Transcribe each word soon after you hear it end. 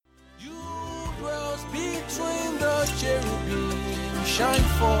between the cherubim shine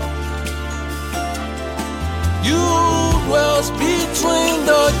forth. You dwells between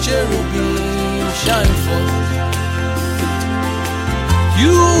the cherubim shine forth.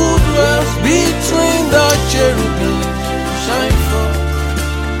 You dwells between the cherubim shine forth.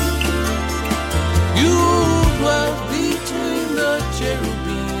 You dwells between the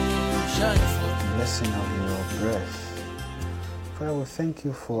cherubim shine forth. Blessing of your breath. Father, we thank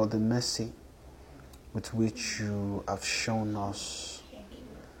you for the mercy with which you have shown us.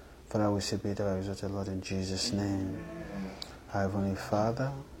 Father, we say, be thou exalted, Lord, in Jesus' name. Heavenly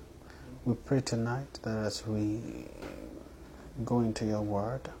Father, we pray tonight that as we go into your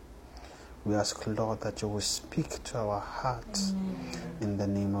word, we ask, Lord, that you will speak to our hearts in the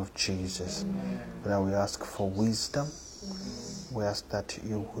name of Jesus. Father, we ask for wisdom. We ask that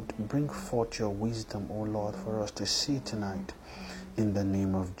you would bring forth your wisdom, O Lord, for us to see tonight in the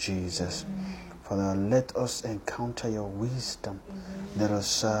name of Jesus. Father, let us encounter your wisdom. Let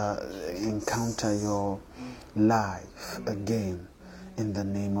us encounter your life again in the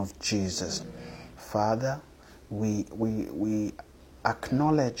name of Jesus. Father, we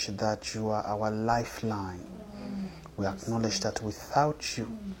acknowledge that you are our lifeline. We acknowledge that without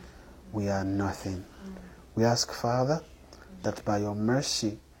you, we are nothing. We ask, Father, that by your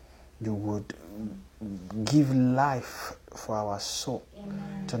mercy, you would give life for our soul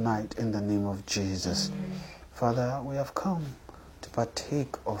tonight in the name of Jesus. Father, we have come to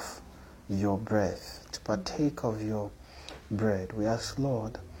partake of your breath, to partake of your bread. We ask,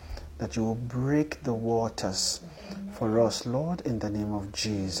 Lord, that you will break the waters for us, Lord, in the name of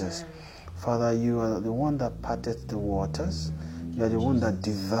Jesus. Father, you are the one that parted the waters. You are the one that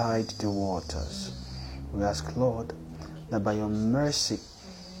divides the waters. We ask, Lord, that by your mercy,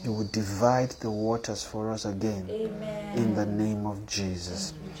 you will divide the waters for us again. Amen. In the name of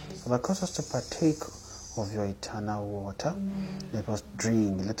Jesus. Father, cause us to partake of your eternal water. Amen.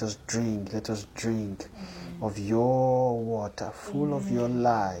 Let us drink of your water, full of your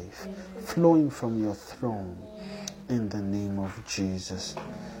life, flowing from your throne. In the name of Jesus.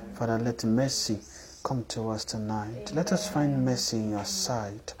 Father, let mercy come to us tonight. Let us find mercy in your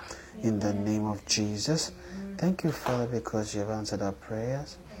sight. In the name of Jesus. Thank you, Father, because you have answered our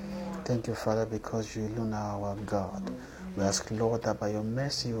prayers. Thank you, Father, because you alone are our God. We ask, Lord, that by your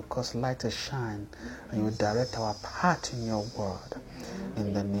mercy you will cause light to shine and you will direct our path in your word.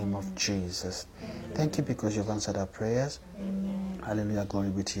 In the name of Jesus. Thank you because you have answered our prayers. Hallelujah. Glory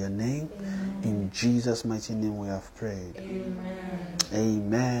be to your name. In Jesus' mighty name we have prayed.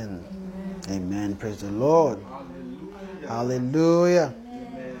 Amen. Amen. Praise the Lord. Hallelujah.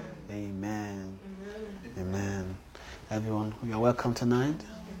 Amen. Amen. Everyone, you are welcome tonight.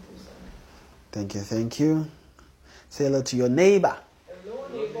 Thank you. Thank you. Say hello to your neighbor. Hello,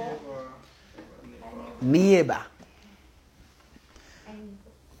 neighbor. Neighbor.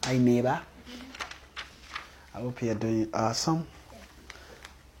 Hi, neighbor. I hope you are doing awesome.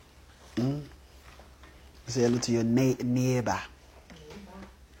 Say hello to your neighbor.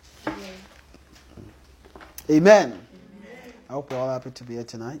 Amen. I hope you're all happy to be here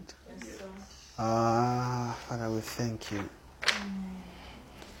tonight. Father, we thank you.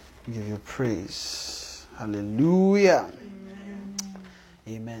 We give you praise. Hallelujah.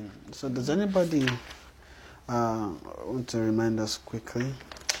 Amen. So does anybody want to remind us quickly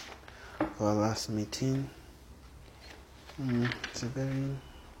of our last meeting? It's a very...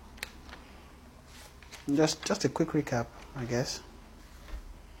 Just a quick recap, I guess.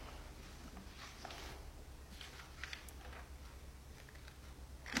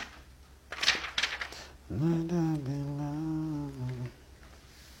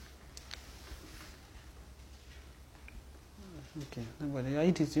 Okay, nobody. Are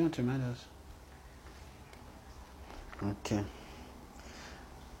you want to remind us? Okay.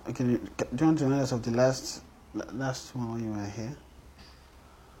 Okay. Do you want to remind us of the last one when you were here?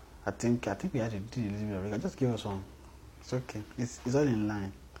 I think we had to do a little bit of recap. Just give us one. It's okay. It's all in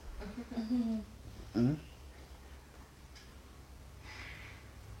line.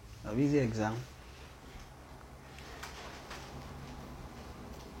 A easy exam.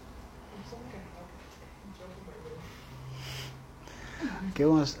 Okay,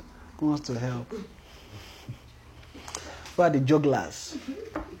 who wants to help? Who are the jugglers?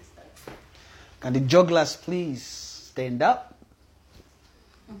 Can the jugglers please stand up?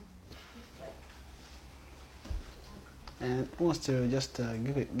 And who wants to just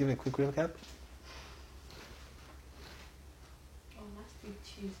give a quick recap?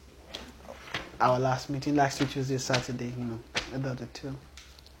 Our last meeting last week, Tuesday, Saturday, about the two.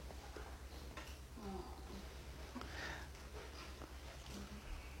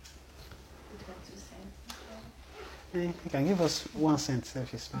 You can give us one sentence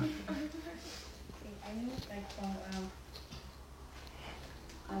if it's fine. I know, like from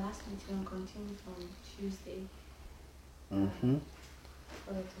our last meeting, continued from Tuesday. Mm-hmm.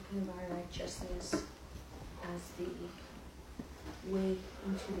 We're talking about righteousness as the way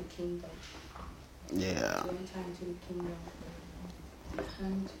into the kingdom. Yeah. To enter into the kingdom.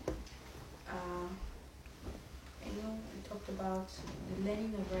 And I know we talked about the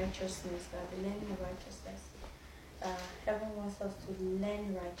learning of righteousness, that the learning of righteousness. Heaven wants us to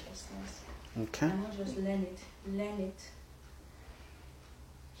learn righteousness. Okay. And not just learn it.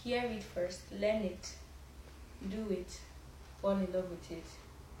 Hear it first, learn it, do it, fall in love with it,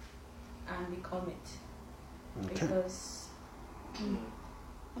 and become it. Okay. Because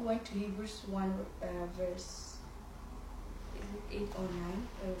I went to Hebrews 1 verse 8 or 9,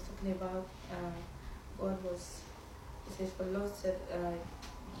 where it was talking about God was, it says, for the Lord said,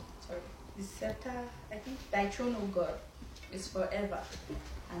 the scepter, I think, thy throne, O God, is forever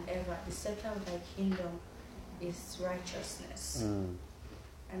and ever. The scepter of thy kingdom is righteousness.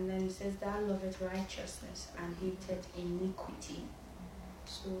 And then it says, thou lovest righteousness and hated iniquity.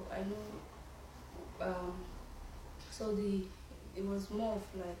 So I know, it was more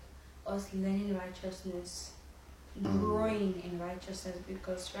of like us learning righteousness, growing in righteousness,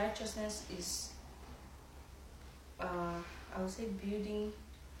 because righteousness is, I would say,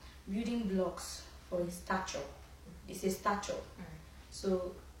 building blocks for a stature. It's a stature.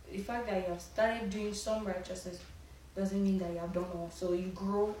 So the fact that you have started doing some righteousness doesn't mean that you have done all. So you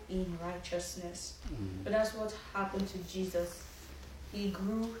grow in righteousness. But that's what happened to Jesus. He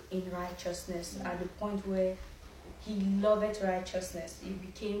grew in righteousness at the point where he loved righteousness. He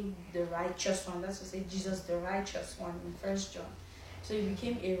became the righteous one. That's to say, Jesus the righteous one in 1 John. So he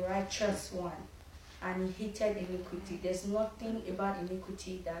became a righteous one. And he hated iniquity. There's nothing about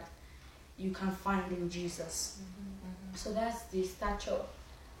iniquity that you can find in Jesus. So that's the stature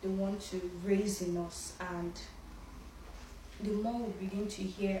they want to raise in us. And the more we begin to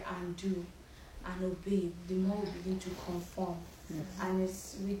hear and do and obey, the more we begin to conform. And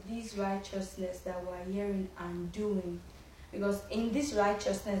it's with this righteousness that we're hearing and doing. Because in this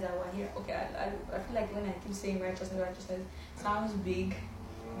righteousness that we're hearing, okay, I feel like when I keep saying righteousness sounds big,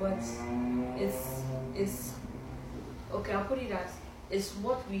 but it's okay, I'll put it as, it's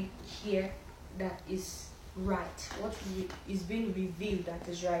what we hear that is right, what is being revealed that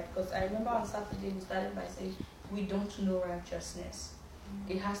is right. Because I remember on Saturday we started by saying we don't know righteousness.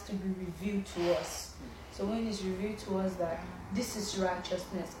 It has to be revealed to us. So when it's revealed to us that this is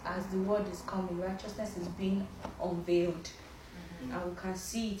righteousness, as the word is coming, righteousness is being unveiled. And we can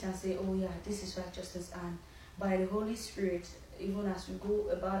see it and say, oh yeah, this is righteousness. And by the Holy Spirit, even as we go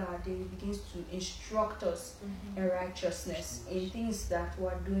about our day, it begins to instruct us in righteousness, in things that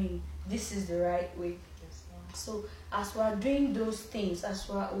we're doing. This is the right way. So as we're doing those things, as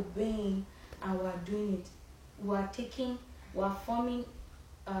we're obeying and we're doing it, we're forming,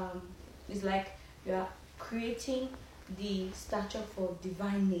 it's like we are creating the stature for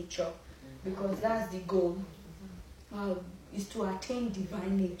divine nature, because that's the goal, is to attain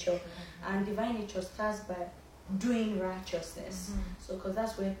divine nature. And divine nature starts by doing righteousness. So because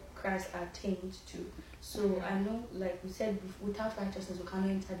that's where Christ attained to. So I know, like we said, without righteousness we cannot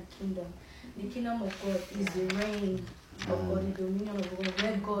enter the kingdom. The kingdom of God is the reign of God, the dominion of God,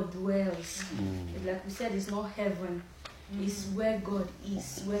 where God dwells. Like we said, it's not heaven. It's where God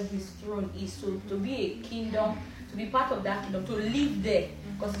is, where his throne is. So to be a kingdom, to be part of that kingdom, to live there,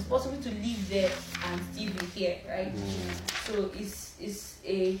 because it's possible to live there and still be here, right? So it's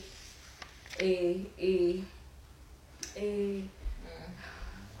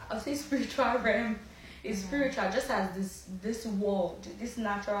I'll say spiritual realm. It's spiritual, just as this world, this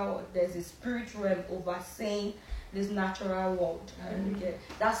natural world, there's a spiritual realm overseeing this natural world. And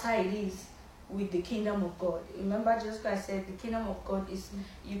that's how it is with the kingdom of God. Remember, Jesus Christ said the kingdom of God is,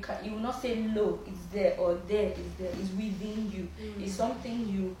 you will not say no, it's there, or there is there, it's within you. It's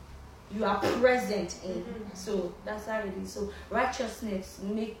something you are present in. So that's how it is. So righteousness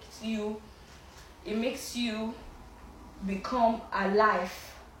makes you become alive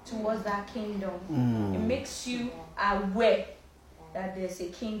towards that kingdom. It makes you aware that there's a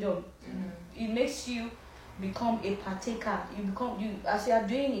kingdom. It makes you become a partaker. As you are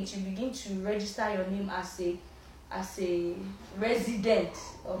doing it, you begin to register your name as a resident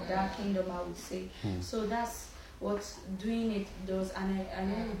of that kingdom, I would say. So that's what doing it does. And I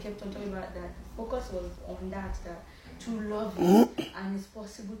know we kept on talking about that. The focus was on that to love it, and it's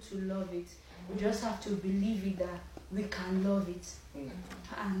possible to love it. We just have to believe it, that we can love it.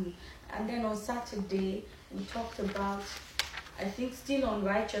 And then on Saturday we talked about, I think still on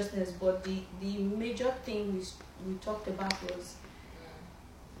righteousness, but the major thing we talked about was,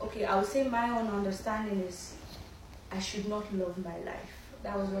 okay, I would say my own understanding is I should not love my life.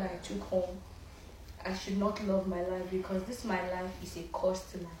 That was what I took home. I should not love my life because this my life is a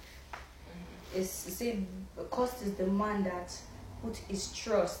cursed life. Cursed is the man that put his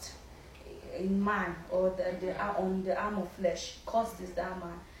trust in man or on the arm of flesh. Cursed is that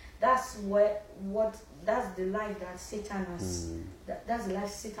man. That's that's the life that Satan has. That's the life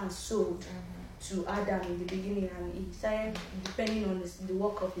Satan sold to Adam in the beginning, and he started depending on the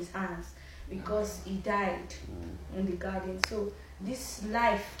work of his hands because he died in the garden. So this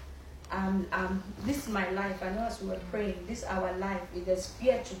life, this is my life. I know as we were praying, this is our life. There's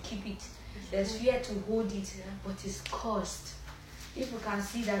fear to keep it. There's fear to hold it, but it's cursed. If we can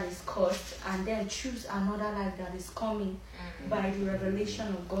see that it's cursed and then choose another life that is coming by the revelation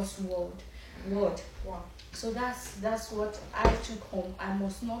of God's word. Wow. So that's what I took home. I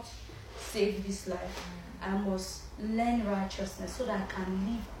must not save this life. I must learn righteousness so that I can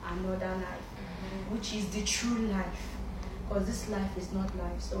live another life, which is the true life. Because this life is not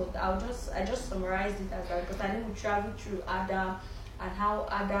life. So I just summarized it as that, because I know we traveled through Adam and how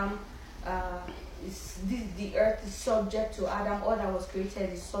Adam the earth is subject to Adam. All that was created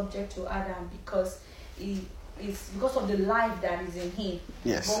is subject to Adam because it's because of the life that is in him.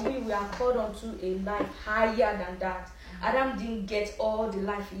 Yes. But we are called onto a life higher than that. Adam didn't get all the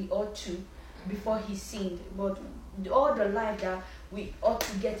life he ought to before he sinned, but all the life that we ought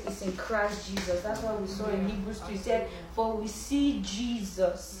to get is in Christ Jesus. That's what we saw in Hebrews 2. He said, for we see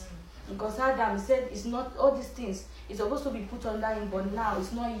Jesus. Because Adam said it's not all these things. It's supposed to be put under him, but now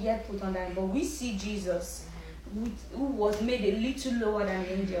it's not yet put under him. But we see Jesus, who was made a little lower than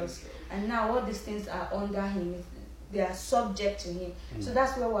angels. And now all these things are under him. They are subject to him. So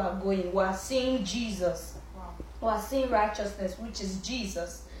that's where we are going. We are seeing Jesus. We are seeing righteousness, which is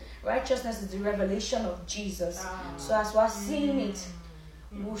Jesus. Righteousness is the revelation of Jesus. So as we are seeing it,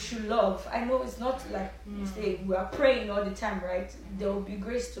 we should love. I know it's not like you say we are praying all the time, right? There will be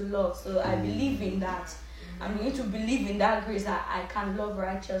grace to love. So I believe in that. I'm going to believe in that grace that I can love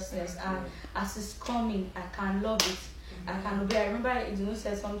righteousness, and as it's coming, I can love it. I can obey. I remember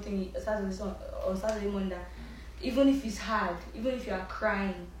said something Saturday morning that even if it's hard, even if you are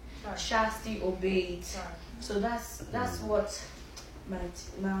crying, shall still obey it. So that's what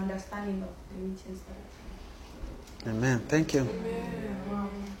my understanding of the meetings are. Amen. Thank you. Amen.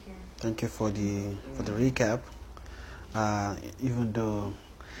 Thank you for the recap. Even though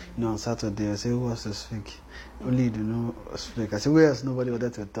on Saturday I say who wants to speak? Only you do not speak. I say where else nobody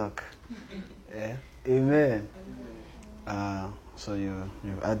wanted to talk. Yeah. Amen. So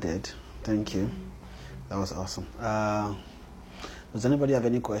you've added. Thank you. That was awesome. Does anybody have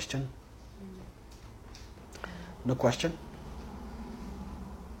any question? No question?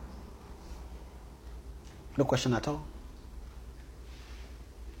 No question at all?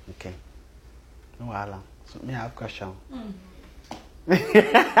 Okay. No wahala. So me I have question.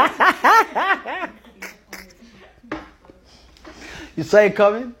 You saw it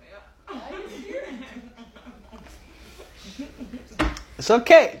coming? It's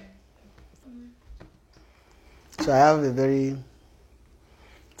okay. So I have a very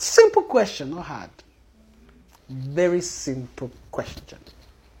simple question, not hard. Very simple question.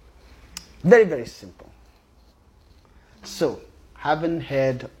 Very, very simple. So, having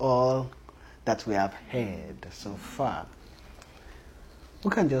heard all that we have heard so far, who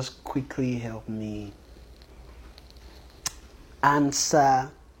can just quickly help me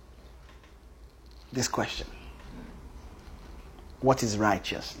answer this question? What is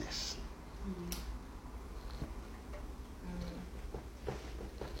righteousness?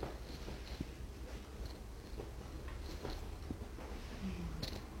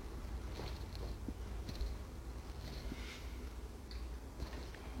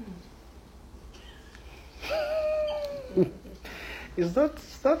 It's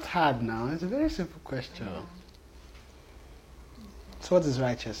not hard now. It's a very simple question. So what is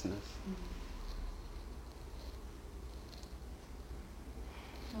righteousness?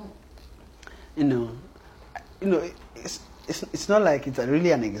 It's not like it's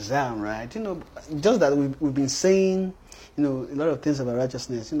really an exam, right? Just that we've been saying, a lot of things about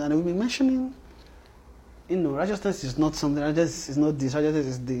righteousness, and we've been mentioning, righteousness is not something, righteousness is not this, righteousness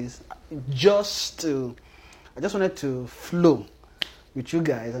is this. I just wanted to flow with you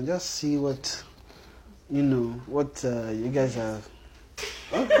guys and just see what you guys have.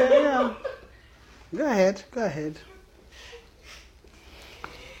 Okay, yeah. Go ahead.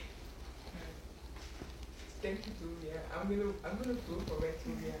 Thank you, Julia. I'm gonna go for it,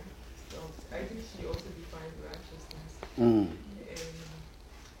 Julia. So I think she also defines righteousness.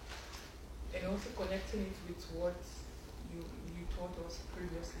 connecting it with what you taught us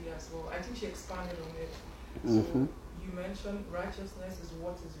previously as well. I think she expanded on it. So you mentioned righteousness is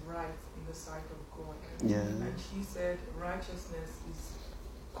what is right in the sight of God. Yeah. And she said righteousness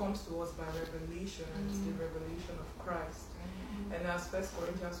comes to us by revelation, and it's the revelation of Christ. And as 1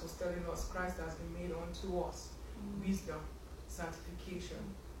 Corinthians was telling us, Christ has been made unto us wisdom, sanctification,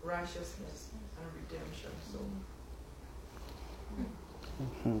 righteousness, and redemption. So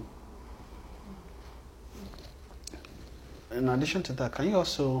in addition to that, can you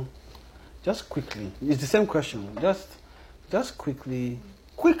also just quickly, it's the same question, just quickly,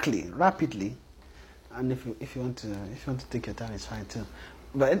 rapidly, and if you want to take your time, it's fine too.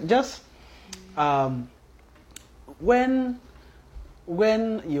 But just when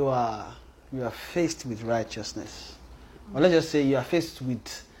you are faced with righteousness, or let's just say you are faced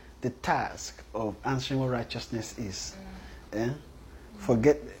with the task of answering what righteousness is,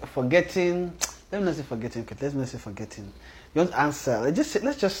 forgetting. Let me not say forgetting. Okay, let me not say forgetting. You don't answer.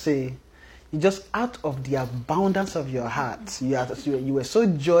 Let's just say, you just out of the abundance of your heart, you were so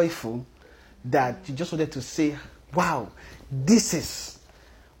joyful that you just wanted to say, "Wow, this is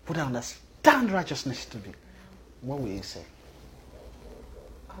what I understand righteousness to be." What will you say?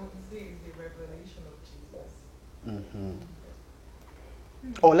 I would say it's the revelation of Jesus.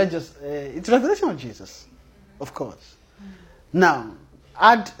 Or let's just it's revelation of Jesus, of course. Now,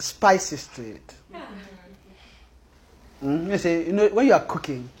 add spices to it. You say, when you are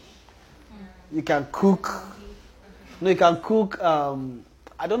cooking, you can cook. You can cook. I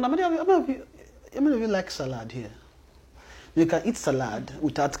don't know. How many of you like salad here? You can eat salad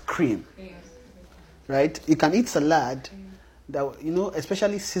without cream, right? You can eat salad that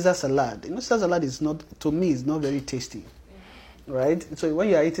especially Caesar salad. Caesar salad is not, to me, is not very tasty, right? So when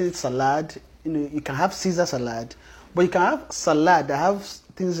you are eating salad, you can have Caesar salad, but you can have salad that have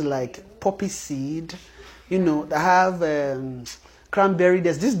things like poppy seed, that have cranberry.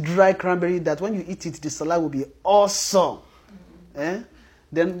 There's this dry cranberry that when you eat it, the salad will be awesome. Then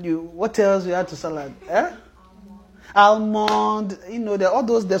what else you add to salad? Almond,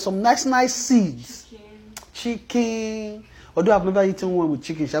 there's some nice seeds. Chicken. Although I've never eaten one with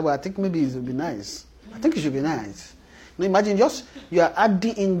chicken, but I think maybe it would be nice. I think it should be nice. Imagine you are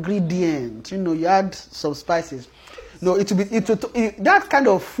adding ingredients, you add some spices. No, that kind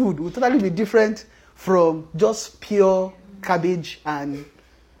of food will totally be different from just pure cabbage and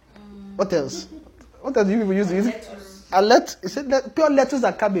what else? What else do you use? Is it pure lettuce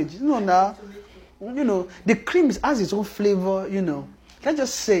and cabbage? Now, the cream has its own flavor. Let's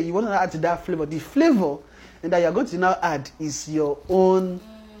just say you want to add to that flavor. The flavor that you're going to now add is your own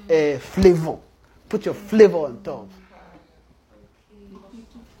flavor. Put your flavor on top.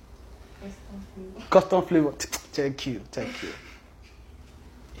 Custom flavor. Thank you.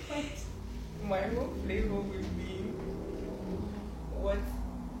 My own flavor would be what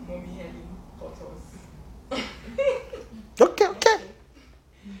Mommy Helen taught us. Okay.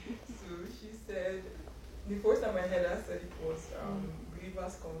 So she said, the first time I heard her said it was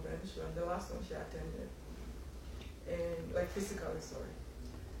Believers Convention, the last one she attended, and physically, sorry.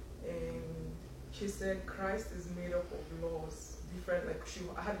 And she said Christ is made up of laws, different. She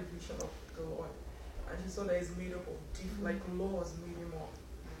had a vision of the Lord, and she saw that it's made up of laws made him up,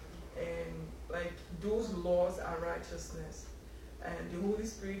 and those laws are righteousness, and the Holy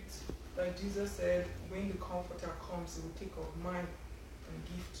Spirit, like Jesus said, when the Comforter comes, he will take of mine and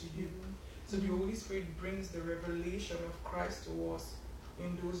give to you. So the Holy Spirit brings the revelation of Christ to us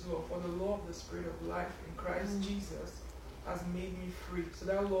in those laws. For the law of the Spirit of life in Christ Jesus has made me free. So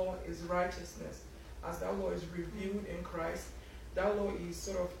that law is righteousness. As that law is revealed in Christ, that law is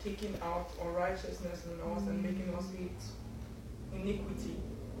sort of taking out unrighteousness in us and making us hate iniquity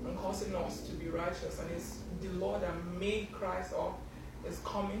and causing us to be righteous. And it's the law that made Christ up is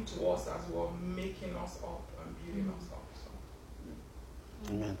coming to us as well, making us up and building us up. So.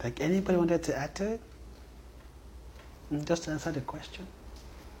 Amen. Anybody wanted to add to it? Just to answer the question.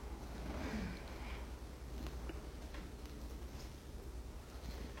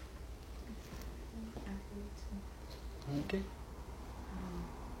 Okay.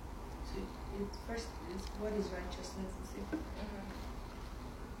 So first is what is righteousness? Is it?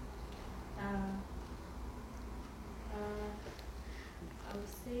 I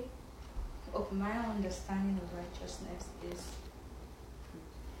would say, of my understanding of righteousness is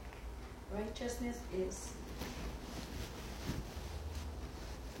I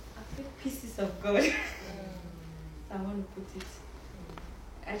think pieces of God. I want to put it.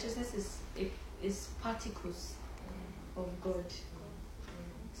 Righteousness is particles of God,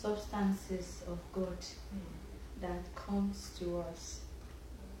 substances of God that comes to us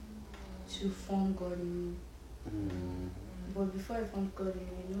to form God in me. But before I formed God in me,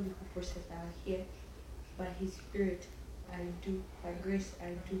 I know the whole process. I here by His Spirit, I do. By grace,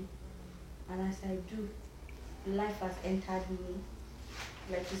 I do. And as I do, life has entered me.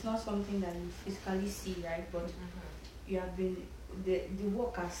 Like, it's not something that you physically see, right? But you have been, the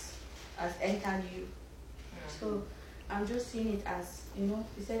work has entered you. So I'm just seeing it as,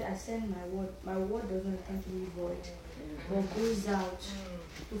 He said, I send my word. My word does not return to me void, but goes out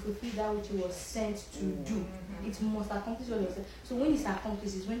to fulfill that which it was sent to do. It must accomplish what it was sent. So when it's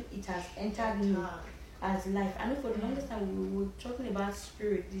accomplished is when it has entered me as life. I know for the longest time we were talking about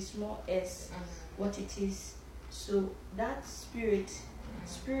spirit, the small s, what it is. So that spirit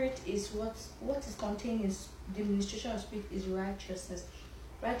is what is contained in the administration of spirit is righteousness.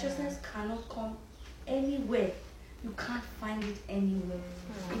 Righteousness cannot come anywhere. You can't find it anywhere.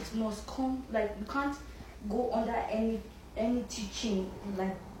 It must come, like, you can't go under any teaching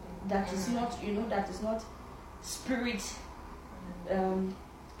like that is not, that is not spirit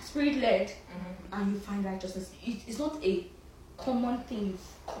led, and you find righteousness. It's not a common thing you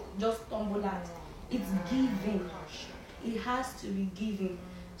just stumble at. It's given. It has to be given.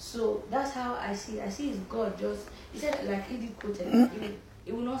 So that's how I see it. I see it's God just, He said, like he did quoted,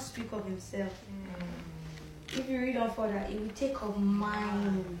 He will not speak of Himself. If you read on further, it will take of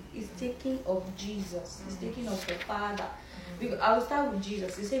mine. It's taking of Jesus. It's taking of the Father. Because I will start with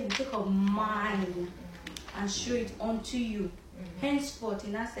Jesus. He said, we take of mine and show it unto you. Henceforth,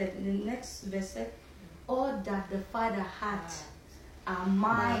 and I said in the next verse, all that the Father had are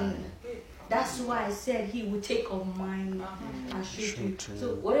mine. That's why I said He will take of mine and show it to you.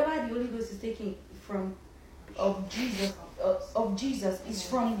 So whatever the Holy Ghost is taking from of Jesus is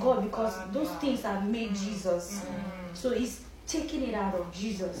from God, because those things have made Jesus. So He's taking it out of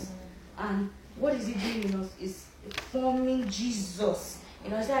Jesus. And what is He doing in us? Is forming Jesus.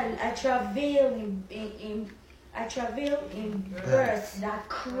 So I travail in birth that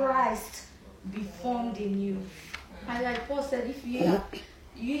Christ be formed in you. And like Paul said, if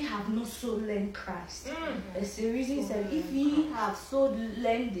you have not so learned Christ. There's a reason He said, if ye have so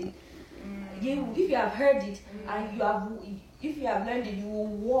learned it, if you have heard it and if you have learned it, you will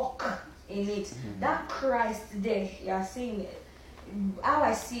walk in it. That Christ there, you are saying, how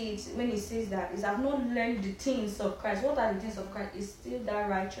I see it when He says that is, I've not learned the things of Christ. What are the things of Christ? It's still that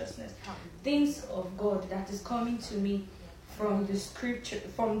righteousness, things of God that is coming to me from the scripture,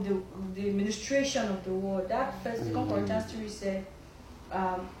 from the administration of the word. That First Corinthians 3 said,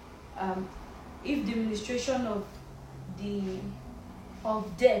 if the administration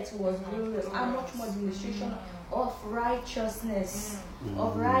of death was glorious, how much more the administration of righteousness,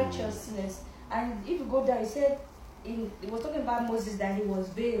 And if you go there, he said, he was talking about Moses, that he was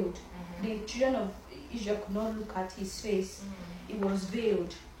veiled. The children of Israel could not look at his face. He was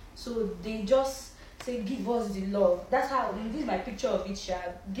veiled. So they just say, give us the law. That's how, this is my picture of it, Shah.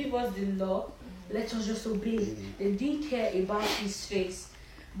 Give us the law, let us just obey. They didn't care about his face.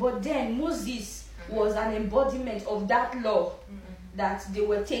 But then Moses was an embodiment of that law that they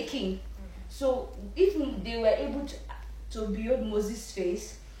were taking. So if they were able to behold Moses'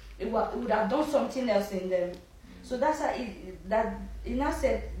 face, it would have done something else in them. So that's how it now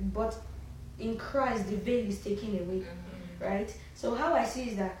said, but in Christ the veil is taken away, right? So how I see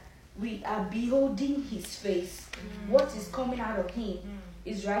is that we are beholding his face. What is coming out of him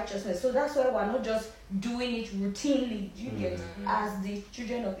is righteousness. So that's why we're not just doing it routinely, you get, as the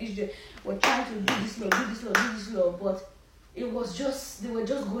children of Israel were trying to do this law, do this law, do this law, but it was just, they were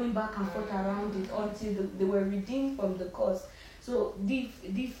just going back and forth around it until they were redeemed from the curse. So the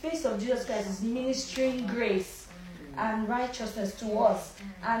face of Jesus Christ is ministering grace and righteousness to us.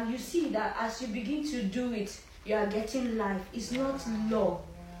 And you see that as you begin to do it, you are getting life. It's not law,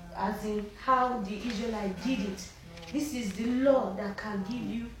 as in how the Israelites did it. This is the law that can give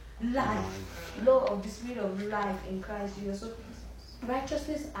you life. Law of the spirit of life in Christ Jesus. So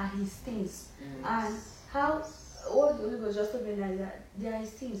righteousness are his things. And how what the Holy Ghost just told me that they are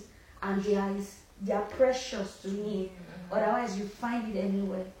his things, and they are precious to me. Otherwise you find it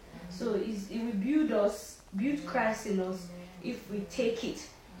anywhere. So it will build Christ in us if we take it,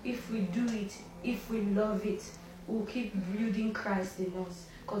 if we do it, if we love it. We'll keep building Christ in us,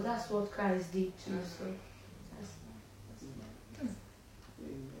 because that's what Christ did too. So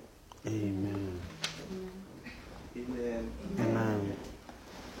Amen. Amen. Amen.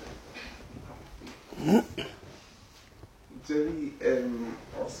 Very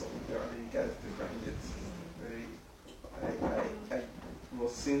awesome. You guys defined it. I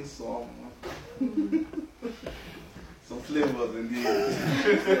was seeing some flavors in the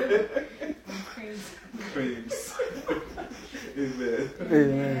creams. Amen.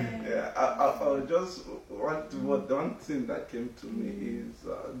 Amen. Yeah. I just one thing that came to me is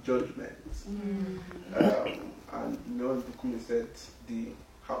judgment. And Bukunmi said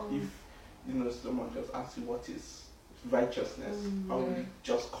if someone just asks you what is righteousness, how will it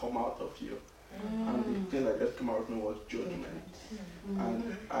just come out of you? And the thing that just came out of me was judgment.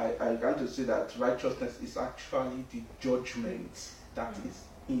 And I got to see that righteousness is actually the judgment that is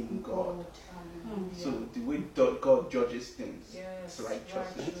in God. So the way God judges things is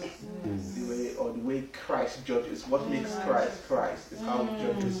righteousness. The way Christ judges, what makes Christ is how he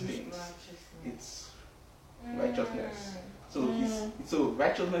judges things. It's righteousness. So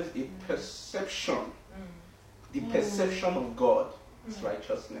righteousness is a perception. The perception of God is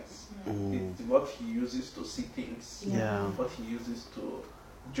righteousness. It's what he uses to see things. What he uses to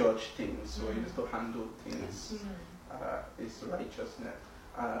judge things, or uses to handle things. Is righteousness.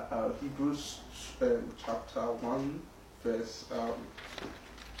 Hebrews chapter 1 verse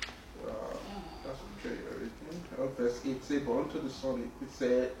verse 8 says, but unto the Son it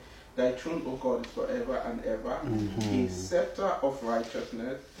said, thy throne, O God, is forever and ever. A scepter of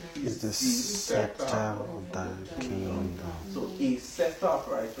righteousness is the scepter of thy kingdom. So a scepter of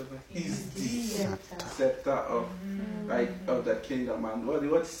righteousness is the scepter of the kingdom. And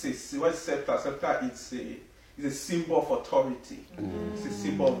what scepter? Scepter is a symbol of authority. It's a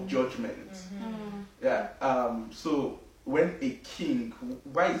symbol of judgment. So when a king,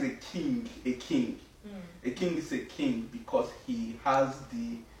 why is a king a king? A king is a king because he has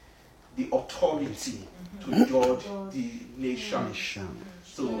the authority to judge the nation.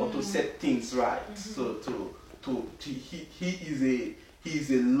 So or to set things right. So he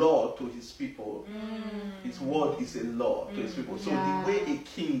is a law to his people. His word is a law to his people. So the way a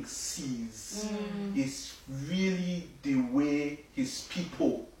king sees is really the way his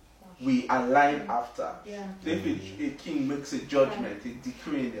people we align after. So if a king makes a judgment, a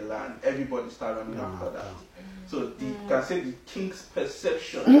decree in the land, everybody starts running after that. So you can say the king's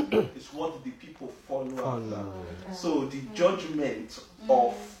perception is what the people follow after. So the judgment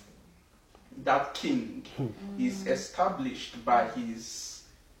of that king is established by his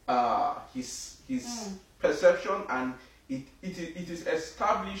perception, and it is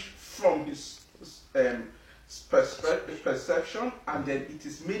established from his perception, and then it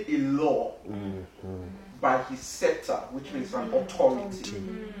is made a law by his scepter, which means an authority,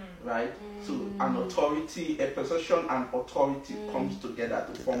 right? So an authority, a perception and authority comes together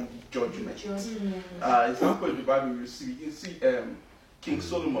to form the judgment. Example in the Bible, you see King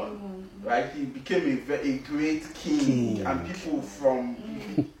Solomon, right? He became a great king, and people from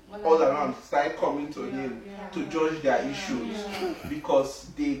all around started coming to him to judge their issues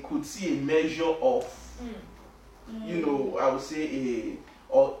because they could see a measure of, I would say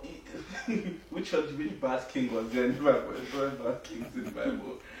which of the really bad king was there in the Bible? There were bad kings in the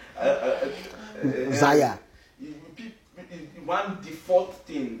Bible. Uzziah. One default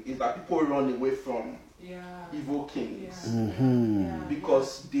thing is that people run away from evil kings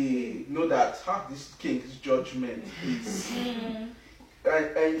because they know that this king's judgment is.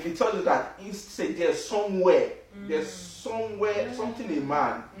 And he tells you that there's something in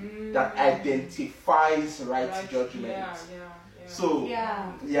man that identifies right judgment. So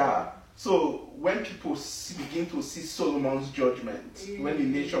when people begin to see Solomon's judgment, when the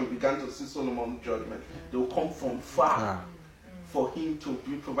nation began to see Solomon's judgment, they will come from far for him to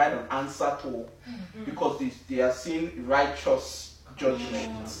provide an answer to, because they are seeing righteous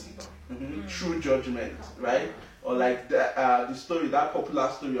judgment, true judgment, right? Or like the story, that popular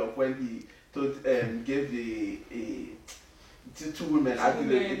story of when he gave the two women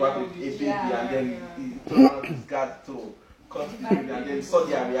arguing about a baby, and then he told one of his guards to cut the baby, and then saw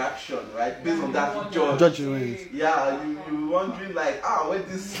their reaction, right? Based on that judgment. Yeah, you're wondering like, where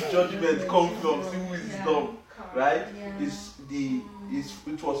this judgment come from? See who is dumb, right?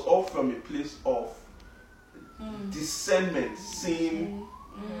 It was all from a place of discernment, seeing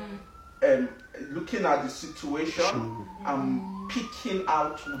looking at the situation and picking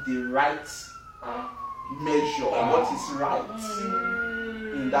out the right measure of what is right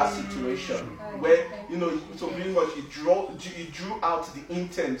in that situation. Where, so pretty much he drew out the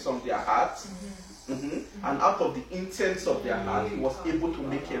intents of their hearts, and out of the intents of their heart, he was able to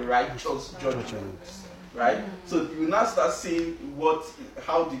make a righteous judgment. Right? So you now start seeing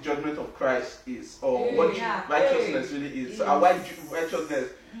how the judgment of Christ is, or what righteousness really is. So why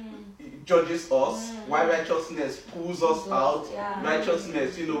righteousness judges us, why righteousness pulls us out,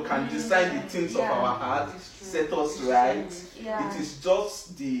 righteousness, can decide the things of our heart, set us right. It is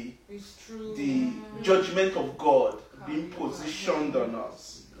just the judgment of God being positioned on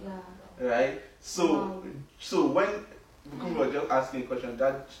us. Right? So when Bukunmi was just asking a question,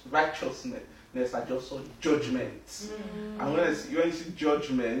 that righteousness are just judgments. And when you see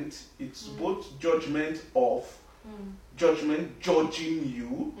judgment, it's both judgment of judgment judging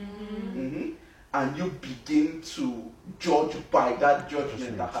you, and you begin to judge by that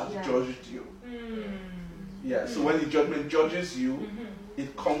judgment that has judged you. Yeah, so when the judgment judges you,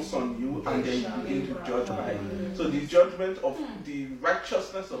 it comes on you, and then you begin to judge by it. So the judgment of the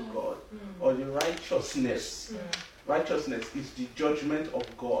righteousness of God, or the righteousness is the judgment of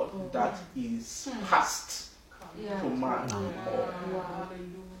God that is passed to man.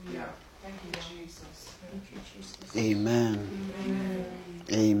 Hallelujah. Thank you, Jesus. Thank you, Jesus. Amen.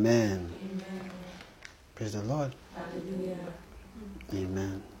 Amen. Praise the Lord. Hallelujah.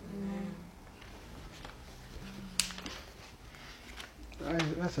 Amen.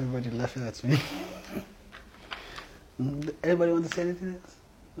 That's everybody laughing at me. Anybody want to say anything else?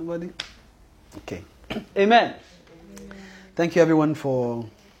 Nobody? Okay. Amen. Thank you everyone for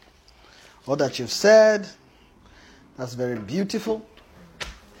all that you've said. That's very beautiful.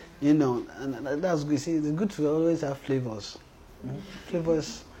 You know, and that's good. See, it's good to always have flavors.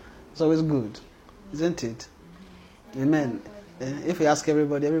 Flavors is always good, isn't it? Amen. If we ask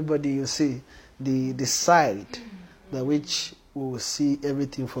everybody you see, the side by which we will see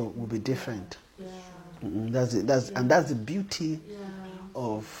everything for will be different. That's the beauty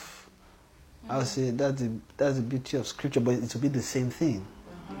of, I would say that's the beauty of Scripture, but it will be the same thing.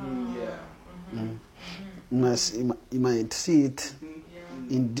 You might see it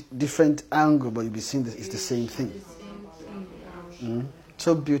in different angle, but you'll be seeing that it's the same thing.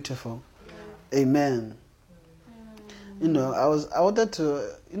 So beautiful. Amen. You know, I wanted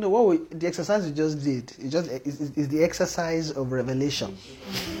to, you know, the exercise we just did, is the exercise of revelation.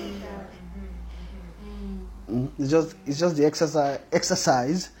 It's just the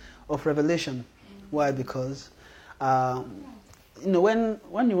exercise of revelation. Why? Because you know,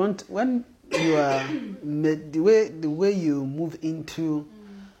 when you are the way you move into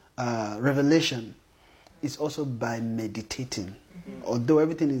revelation is also by meditating. Although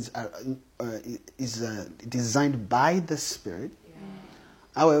everything is designed by the Spirit,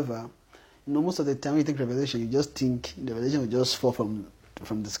 however, you know, most of the time you take revelation, you just think the revelation will just fall from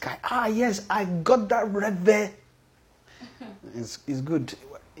the sky. Yes, I got that revelation. It's good.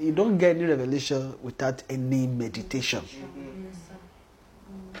 You don't get any revelation without any meditation,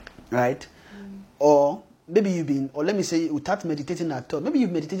 right? Or maybe let me say, without meditating at all. Maybe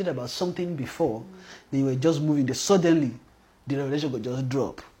you've meditated about something before, then you were just moving there. Suddenly, the revelation could just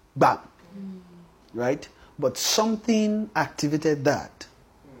drop. Bam! Right? But something activated that.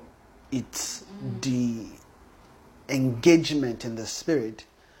 It's the engagement in the Spirit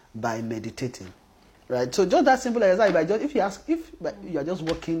by meditating. Right? So just that simple exercise. If you are just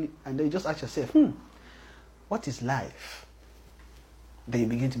walking and then you just ask yourself, what is life? Then you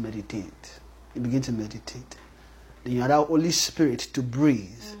begin to meditate. Then you allow Holy Spirit to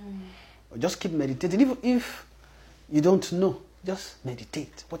breathe. Or just keep meditating. Even if you don't know, just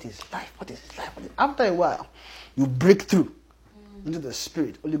meditate. What is life? After a while, you break through into the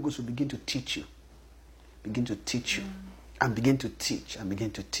Spirit. Holy Ghost will begin to teach you. And begin to teach.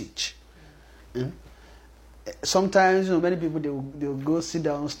 Sometimes, you know, many people, they will go sit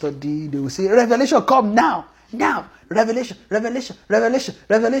down, study. They will say, revelation, come now. Revelation.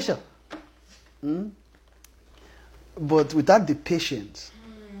 But without the patience,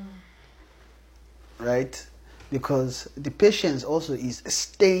 right? Because the patience also is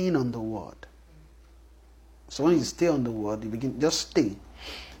staying on the word. So when you stay on the word, you just stay.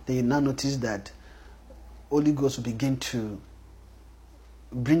 Then you now notice that Holy Ghost will begin to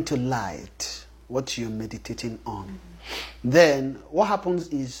bring to light what you're meditating on. Then what happens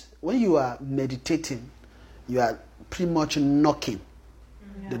is, when you are meditating, you are pretty much knocking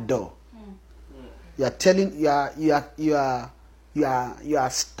the door. You are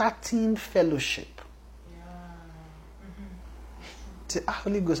starting fellowship. Say,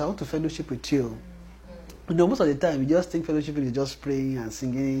 Holy Ghost, I want to fellowship with you. You know, most of the time, we just think fellowship is just praying and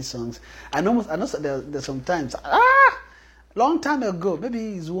singing songs. I know there's sometimes, long time ago,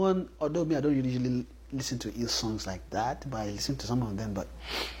 maybe it's one, although I don't usually listen to ill songs like that, but I listen to some of them. But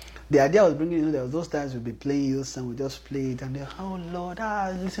the idea was bringing, you know, there was those times we'd be playing ill song, we just play it, and then, oh Lord,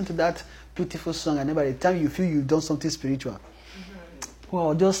 listen to that beautiful song, and then by the time you feel you've done something spiritual,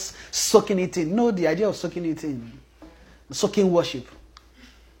 well, just soaking it in. No, the idea of soaking it in, soaking worship.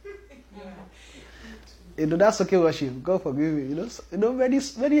 You know, that's soaking worship. God forgive me. You know,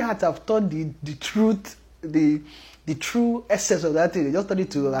 many hearts have taught the truth, the true essence of that thing. They just turn it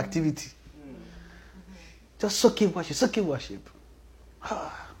to activity. Just soaking worship.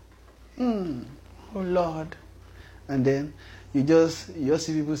 Oh Lord. And then you just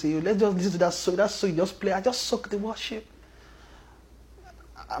see people say, let's just listen to that song. That song you just play. I just soak the worship.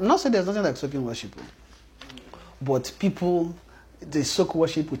 I'm not saying there's nothing like soaking worship, but people, they soak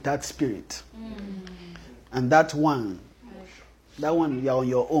worship without spirit. And that one, you're on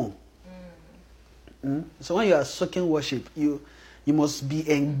your own. So when you are soaking worship, you must be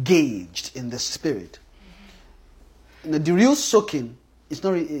engaged in the spirit. The real soaking is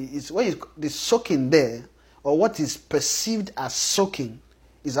not. It's when the soaking there, or what is perceived as soaking,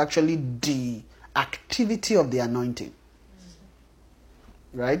 is actually the activity of the anointing.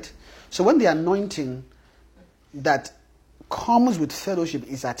 Right? So when the anointing that comes with fellowship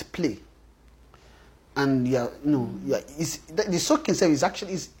is at play, and the soaking itself is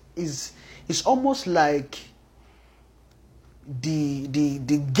actually is almost like the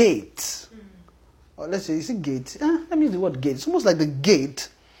gate, or let's say, is it gate? Let me use the word gate. It's almost like the gate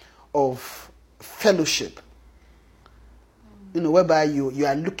of fellowship. Whereby you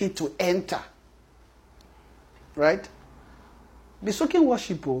are looking to enter. Right? The soaking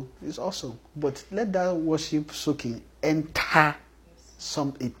worship is awesome, but let that worship soaking enter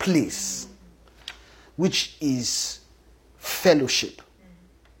a place, which is fellowship.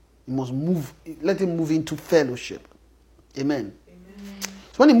 You must let it move into fellowship. Amen.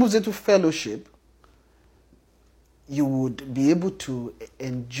 So when it moves into fellowship, you would be able to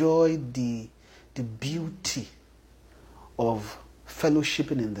enjoy the beauty of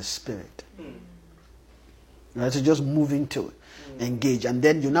fellowshipping in the spirit. Right? So just move into it. Engage, and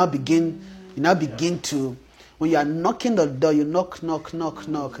then you now begin to, when you are knocking the door, you knock,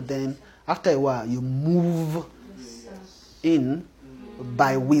 then after a while you move in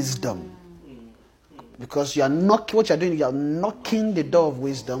by wisdom, because you are knocking. What you are doing, you are knocking the door of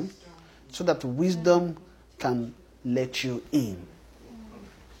wisdom, so that wisdom can let you in.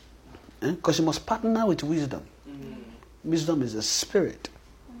 Because you must partner with wisdom. Wisdom is a spirit,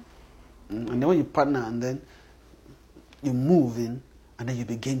 and then when you partner, and then you move in, and then you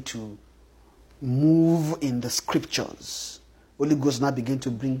begin to move in the scriptures. Holy Ghost now begin to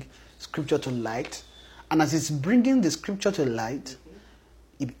bring scripture to light. And as it's bringing the scripture to light,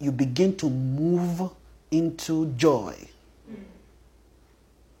 you begin to move into joy.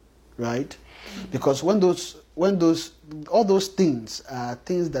 Right? Because when all those things are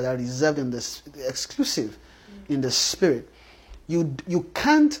things that are reserved in the exclusive in the spirit, you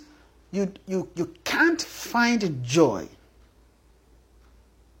can't find joy.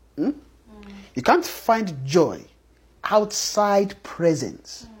 You can't find joy outside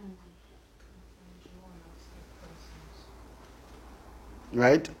presence.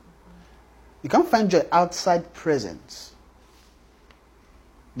 Right? You can't find joy outside presence.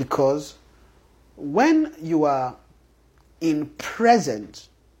 Because when you are in presence,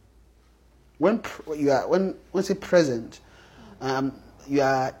 when we say present, you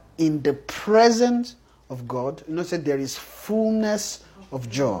are in the presence of God. Say there is fullness of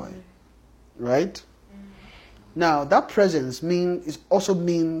joy. Right? Now that presence also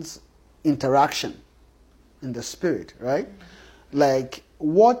means interaction in the spirit, right? Like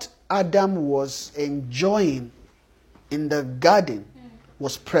what Adam was enjoying in the garden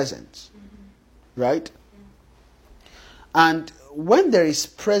was presence, right? And when there is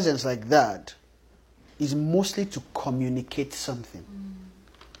presence like that, it's mostly to communicate something.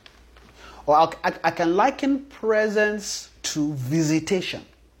 Or I can liken presence to visitation.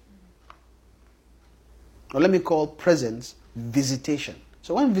 Or let me call presence visitation.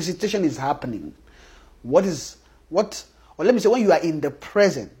 So when visitation is happening, or let me say when you are in the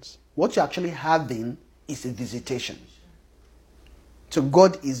presence, what you're actually having is a visitation. So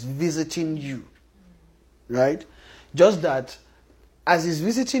God is visiting you. Right? Just that as He's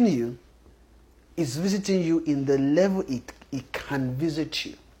visiting you in the level it can visit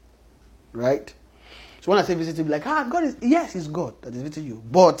you. Right? So when I say visiting, like, God is, yes, it's God that is visiting you.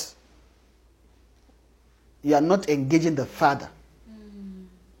 But you are not engaging the Father.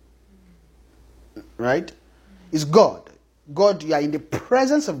 Right? It's God. God, you are in the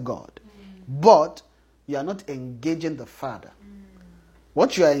presence of God. But you are not engaging the Father.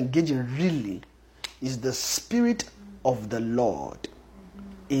 What you are engaging really is the Spirit of the Lord.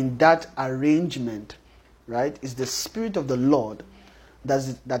 In that arrangement, right? It's the Spirit of the Lord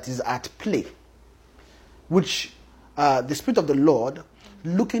that is at play. Which, the Spirit of the Lord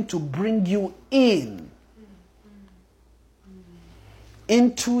looking to bring you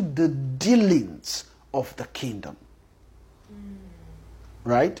into the dealings of the kingdom.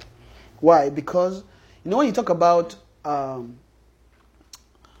 Right? Why? Because, when you talk about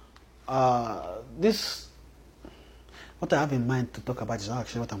this, what I have in mind to talk about is not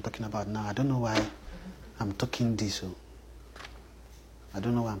actually what I'm talking about now. I don't know why I'm talking this. Oh. I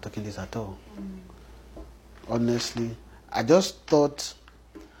don't know why I'm talking this at all. Honestly, I just thought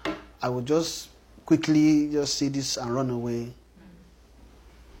I would just quickly just see this and run away.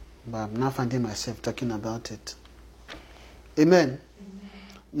 But I'm now finding myself talking about it. Amen.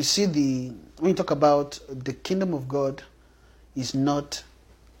 You see, when you talk about the kingdom of God is not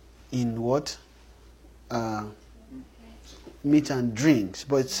in what? Meat and drinks,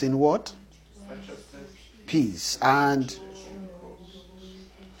 but it's in what? Peace and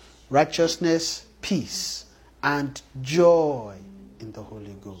righteousness, peace and joy in the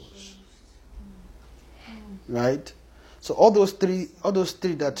Holy Ghost. Right? So all those three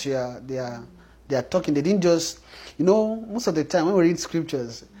that they are talking, they didn't just, most of the time when we read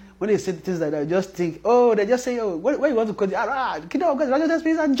scriptures, when they say things like that, just think, they just say, where you want to quote it? Kingdom of God, righteousness,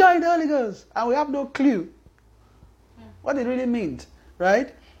 peace and joy in the Holy Ghost. And we have no clue what it really means.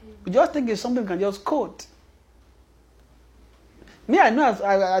 Right? We just think it's something we can just quote. Me, I know,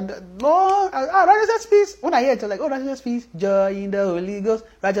 righteousness, peace. When I hear it, I'm like, righteousness, peace, joy in the Holy Ghost,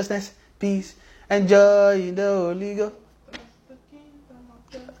 righteousness, peace, and joy in the Holy Ghost.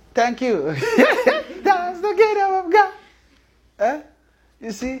 Thank you. That's the kingdom of God.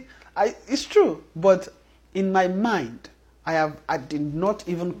 You see, it's true. But in my mind, I did not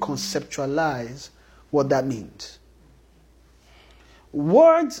even conceptualize what that means.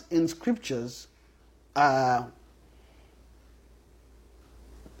 Words in scriptures are,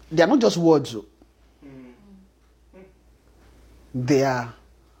 they are not just words. They are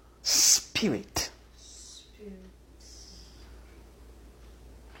spirit.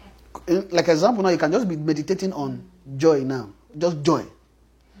 Like example now, you can just be meditating on joy now. Just joy.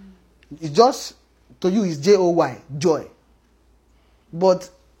 It's just, to you, it's Joy, joy. But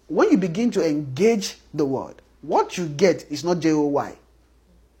when you begin to engage the word, what you get is not Joy.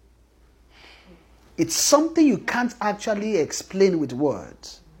 It's something you can't actually explain with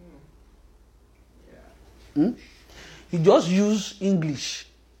words. You just use English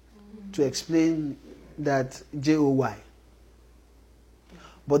to explain that Joy.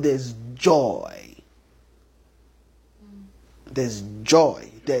 But there's joy. There's joy.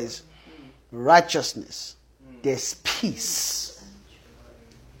 There's righteousness. There's peace.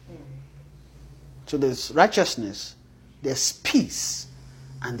 So there's righteousness, there's peace,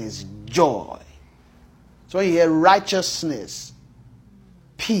 and there's joy. So when you hear righteousness,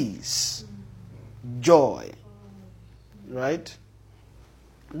 peace, joy, right?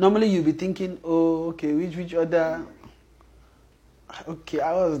 Normally you'll be thinking, which other?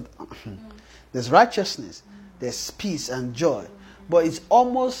 There's righteousness, there's peace and joy, but it's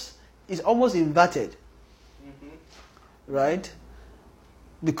almost inverted, right?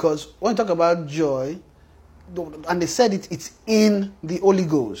 Because when you talk about joy, and they said it's in the Holy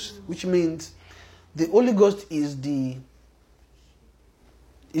Ghost, which means the Holy Ghost is the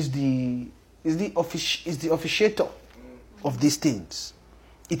officiator of these things.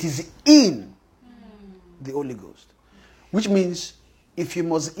 It is in the Holy Ghost, which means if you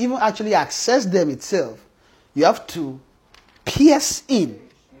must even actually access them itself, you have to pierce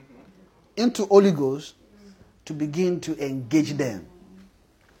into Holy Ghost to begin to engage them.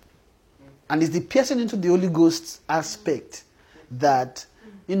 And it's the piercing into the Holy Ghost aspect that,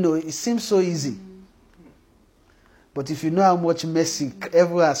 it seems so easy. But if you know how much mercy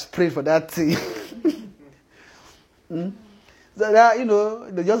everyone has prayed for that thing, so that,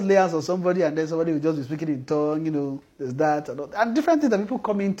 they just lay hands on somebody and then somebody will just be speaking in tongue, there's that and different things that people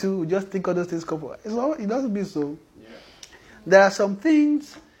come into, we just think all those things come. It doesn't mean so. Yeah. There are some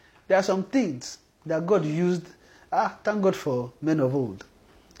things that God used. Thank God for men of old.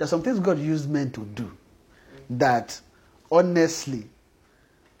 There are some things God used men to do that, honestly,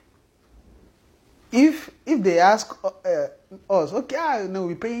 if they ask us,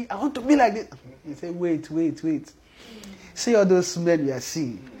 we pray, I want to be like this. You say, wait. See all those men we are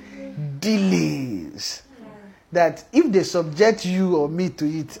seeing. Dealings. That if they subject you or me to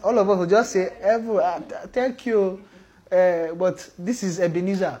it, all of us will just say, thank you. But this is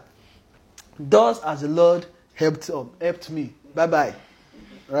Ebenezer. Thus as the Lord helped me. Bye-bye.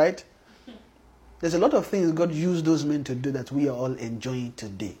 Right? There's a lot of things God used those men to do that we are all enjoying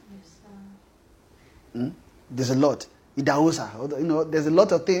today. There's a lot. Idahosa, there's a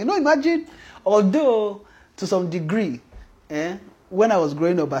lot of things. Imagine, although to some degree, when I was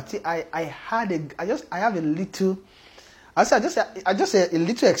growing up, I have a little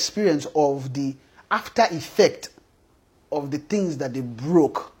experience of the after effect of the things that they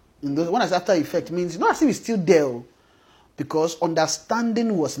broke. When I say after effect, it means not as if it's still there, because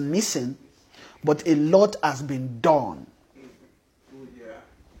understanding was missing, but a lot has been done.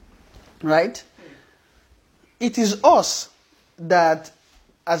 Right? it is us that,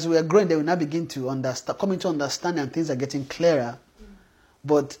 as we are growing, they will now begin to understand, coming to understand, and things are getting clearer.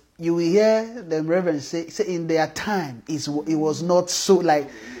 But you will hear the reverend say in their time, it was not so. Like,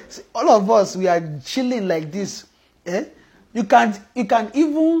 all of us, we are chilling like this. Eh? You can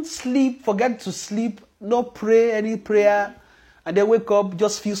even sleep, forget to sleep, not pray any prayer, and then wake up,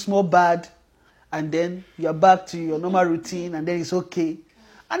 just feel small bad, and then you're back to your normal routine, and then it's okay.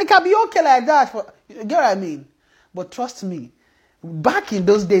 And it can be okay like that. You get what I mean? But trust me, back in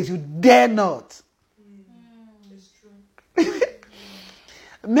those days, you dare not. It's true.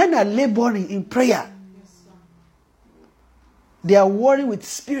 Men are laboring in prayer. They are warring with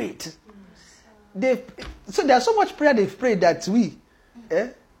spirit. So there's so much prayer they've prayed that we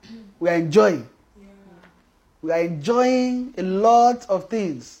are enjoying. We are enjoying a lot of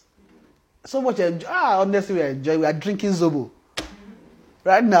things. So much honestly, we are enjoying. We are drinking zobo.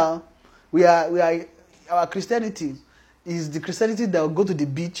 Right now, we are our Christianity is the Christianity that will go to the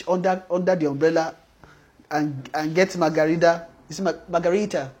beach under the umbrella and get margarita. You see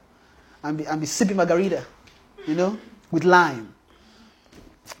margarita and be sipping margarita, with lime.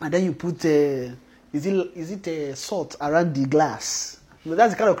 And then you put is it salt around the glass.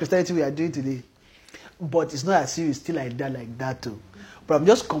 That's the kind of Christianity we are doing today. But it's not as if it's still like that too. But I'm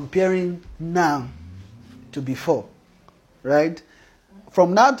just comparing now to before, right?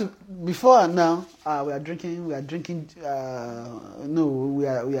 From now to before and now, we are drinking. We are drinking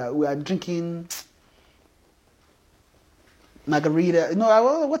margarita.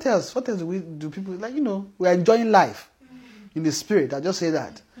 What else? What else do people like? We are enjoying life in the spirit. I just say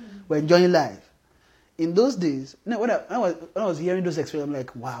that we're enjoying life. In those days, when I was hearing those experiences, I'm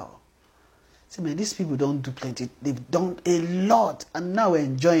like, wow. See, man, these people don't do plenty. They've done a lot, and now we're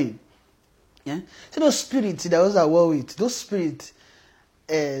enjoying. Yeah. See those spirits that was at war with. Those spirits,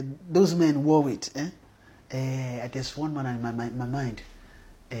 those men war with. There's one man in my mind.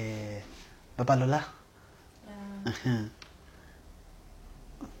 Babalola. Yeah.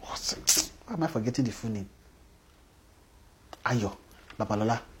 Why am I forgetting the full name? Ayo,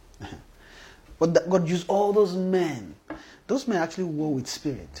 Babalola. But God used all those men. Those men actually war with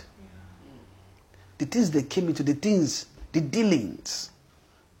spirit. The things they came into, the dealings,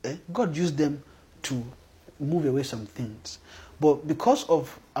 God used them to move away some things. But because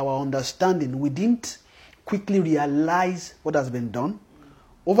of our understanding, we didn't quickly realize what has been done.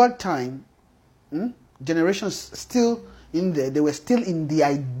 Over time, generations still in there, they were still in the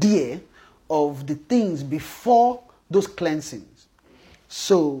idea of the things before those cleansings.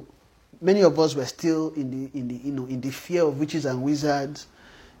 So many of us were still in the fear of witches and wizards,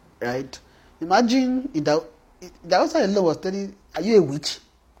 right? Imagine the outside law was telling, "Are you a witch?"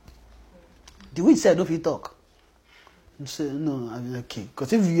 The witch said, "No, if you talk." You say, "No, I mean, okay.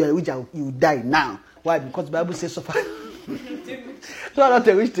 Because if you are a witch, you die now." Why? Because the Bible says so far. So I'm not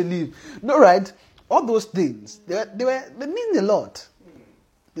a witch to live. No, right? All those things, they mean a lot.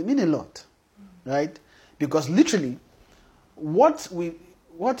 They mean a lot, right? Because literally, what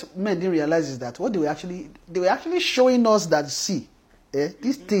men didn't realize is that what they were actually showing us that, see,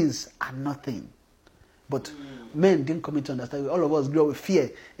 these things are nothing. But men didn't come into understand. All of us grew up with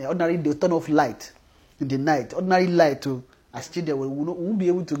fear. Ordinarily, they'll turn off light in the night. Ordinary light, too. As children, we won't be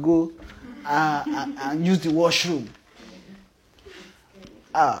able to go and use the washroom.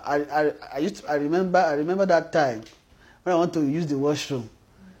 I remember that time when I want to use the washroom,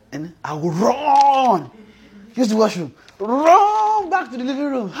 and I would run, use the washroom, run back to the living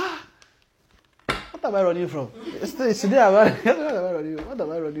room. What am I running from? What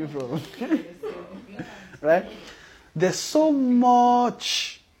am I running from? Right? There's so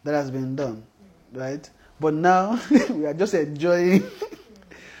much that has been done, right? But now we are just enjoying.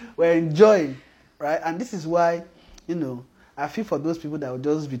 We're enjoying, right? And this is why, I feel for those people that will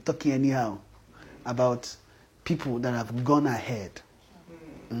just be talking anyhow about people that have gone ahead,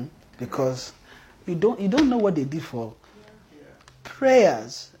 because you don't know what they did for.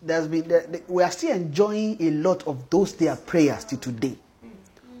 Prayers, we are still enjoying a lot of those their prayers till today.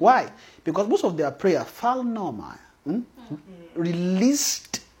 Why? Because most of their prayer fell normal,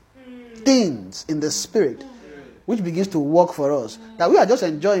 released things in the spirit, which begins to work for us that we are just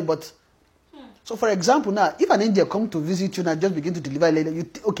enjoying. But so, for example, now if an angel comes to visit you and just begin to deliver later,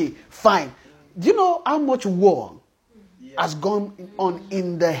 okay, fine. Do you know how much war has gone on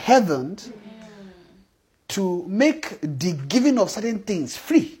in the heavens to make the giving of certain things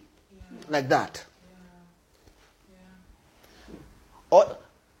free, like that? Or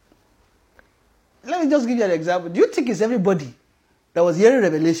let me just give you an example. Do you think it's everybody that was hearing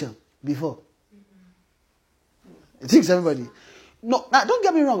revelation before? You think it's everybody? No. Now, don't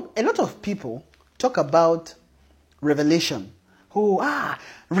get me wrong. A lot of people talk about revelation.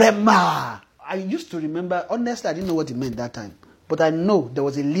 Rema. I used to remember, honestly, I didn't know what it meant that time. But I know there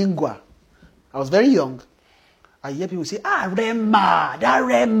was a lingua. I was very young. I hear people say, Rema, that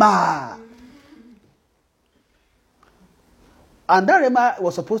Rema. And that Rema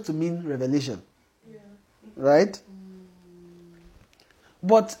was supposed to mean revelation. Yeah. Right?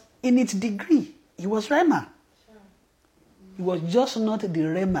 But in its degree, it was Rema. Sure. It was just not the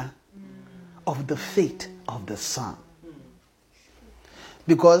Rema of the faith of the Son.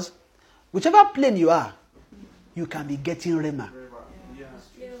 Because whichever plane you are, you can be getting Rema. Yeah.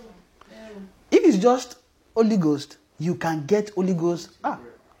 If it's just Holy Ghost, you can get Holy Ghost.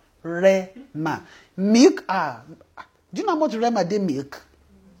 Rema. Milk. Do you know how much Rema they milk?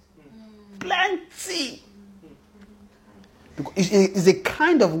 Plenty. Because it's a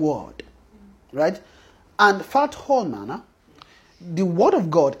kind of word, right? And Fat Holman, the word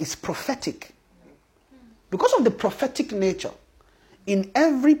of God is prophetic. Because of the prophetic nature, in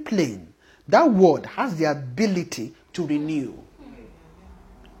every plane, that word has the ability to renew.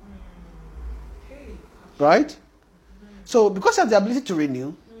 Right? So, because it has the ability to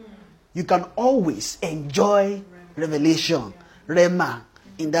renew, you can always enjoy revelation, Rema,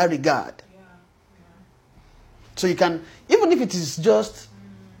 in that regard. So you can, even if it is just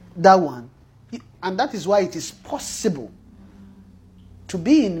that one, and that is why it is possible to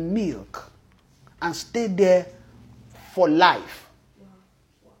be in milk and stay there for life.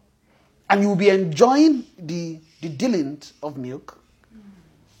 And you'll be enjoying the dealings of milk.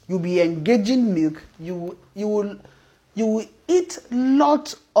 You'll be engaging milk. You will eat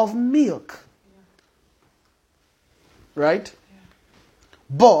lots of milk. Right?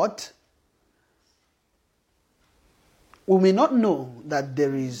 But we may not know that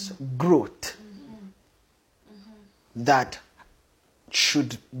there is growth that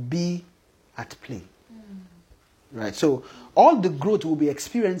should be at play. Right? So all the growth we'll be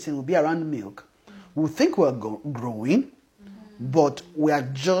experiencing will be around milk. We'll think we're growing, but we are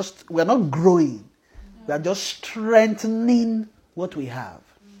not growing. We are just strengthening what we have.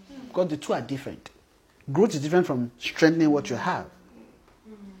 Because the two are different. Growth is different from strengthening what you have.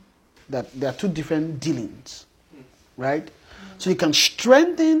 That there are two different dealings. Right? So you can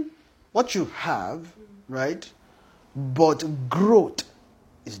strengthen what you have, right? But growth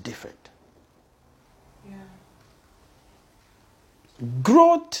is different. Yeah.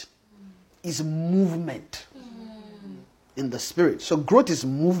 Growth is movement in the spirit. So growth is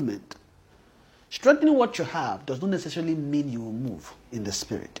movement. Strengthening what you have does not necessarily mean you will move in the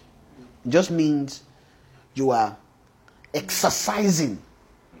spirit. It just means you are exercising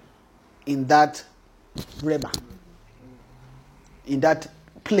in that rema. In that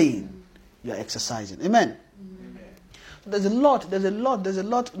plane, you are exercising. Amen. There's a lot.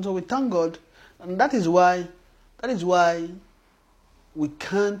 So we thank God, and that is why we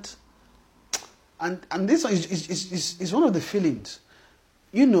can't. And this is one of the feelings.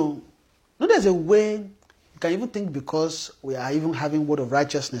 There's a way you can even think, because we are even having word of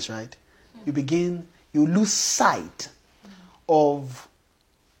righteousness, right? You lose sight of.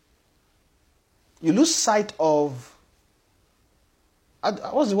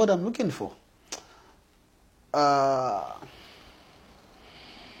 What's the word I'm looking for?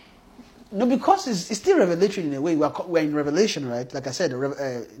 Because it's still revelatory in a way. We're in revelation, right? Like I said,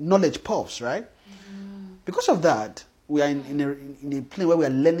 knowledge puffs, right? Because of that, we are in a plane where we are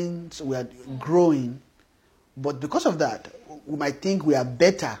learning, so we are growing. But because of that, we might think we are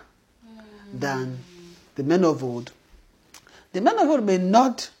better than the men of old. The men of old may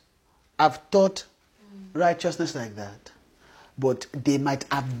not have taught righteousness like that, but they might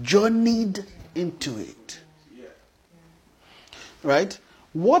have journeyed into it. Right?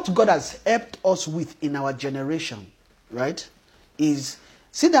 What God has helped us with in our generation, right, is,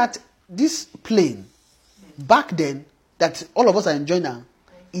 see that this plane, back then, that all of us are enjoying now,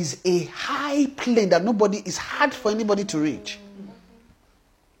 is a high plane that it's hard for anybody to reach.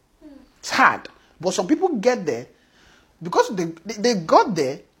 It's hard. But some people get there because they got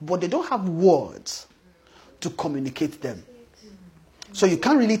there, but they don't have words to communicate them. So you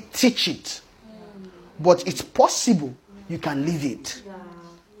can't really teach it. But it's possible you can live it.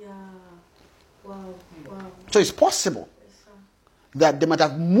 Wow. So it's possible that they might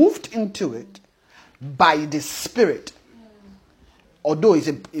have moved into it by the Spirit. Although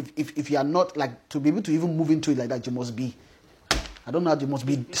if you are not, like, to be able to even move into it like that, you must be, I don't know how, you must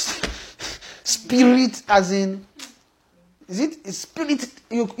be spirit, as in, is it spirit?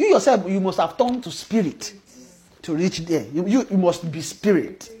 You yourself, you must have turned to spirit to reach there. You must be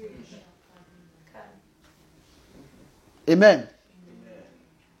spirit. Amen.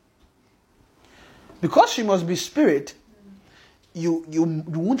 Because she must be spirit, you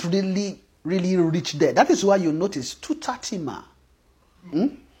won't really reach there. That is why you notice 2:30 ma.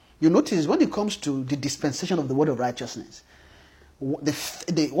 You notice when it comes to the dispensation of the word of righteousness,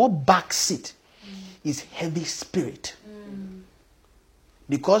 what back seat is heavy spirit.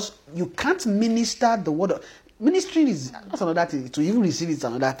 Because you can't minister the word of ministry is that's another thing. To even receive it is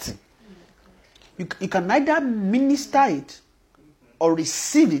another thing. You can neither minister it or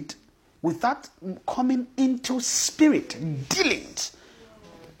receive it without coming into spirit, dealing it.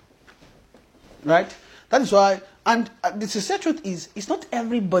 Right? That is why, and the sincere truth is, it's not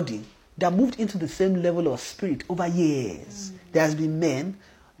everybody that moved into the same level of spirit over years. There has been men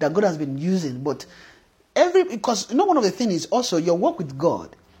that God has been using, but because one of the things is also your work with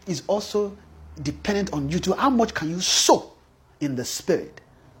God is also dependent on you too. How much can you sow in the spirit?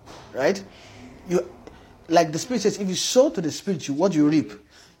 Right? Like the spirit says, if you sow to the spirit, what you reap?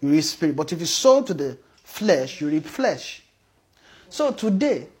 You reap spirit. But if you sow to the flesh, you reap flesh. So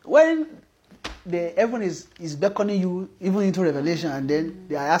today, when everyone is beckoning you even into revelation, and then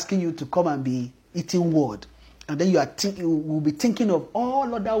they are asking you to come and be eating word, and then you will be thinking of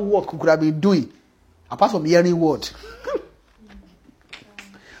all other work you could have been doing apart from hearing word.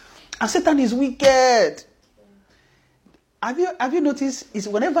 And Satan is wicked. Have you noticed? Is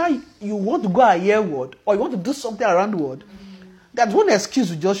whenever you want to go and hear word, or you want to do something around word, that's one excuse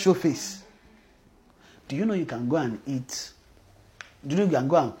to just show face. Do you know you can go and eat? Do you know you can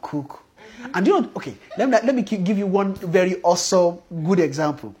go and cook? And you know, okay, let me give you one very awesome, good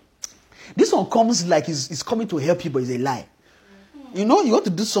example. This one comes like it's coming to help you, but it's a lie. You know, you want to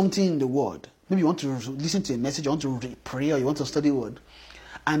do something in the word. Maybe you want to listen to a message, you want to pray, or you want to study word.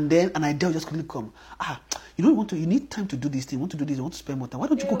 And then an idea will just quickly come. You know, you need time to do this thing, you want to do this, you want to spend more time. Why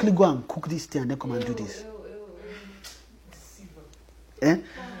don't you quickly go and cook this thing and then come and do this? And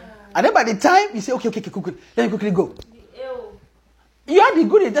then by the time you say, okay, cook it, let me quickly go. You had the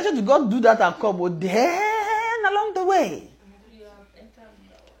good intention to go do that and come, but then along the way,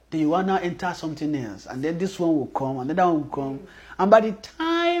 then you want to enter something else, and then this one will come, and then that one will come, and by the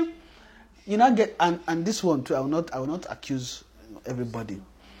time you not get, and this one too, I will not accuse everybody.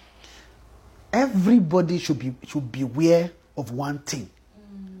 Everybody should beware of one thing.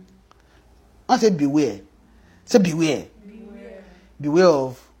 I say beware. Say beware. Beware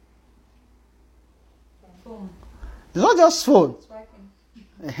of. Phone. It's not just phone.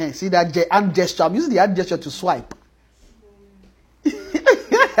 Swiping. See that hand gesture? I'm using the hand gesture to swipe.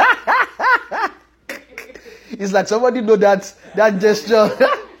 It's like somebody know that gesture.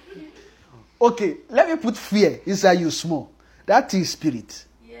 Okay, let me put fear inside you small. That is spirit.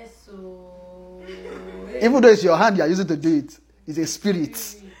 Yes, so. Even though it's your hand you are using to do it, it's a spirit.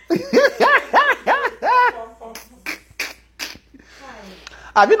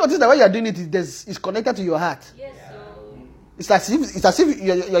 Have you noticed that when you are doing it, it's connected to your heart? Yes, so. It's as if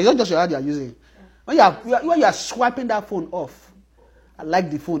you're not just your hand you are using. When you are swiping that phone off, I like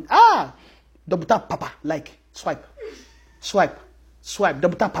the phone. Double tap, papa, like, swipe,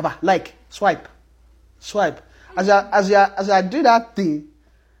 double tap, papa, like, swipe. As you are doing that thing,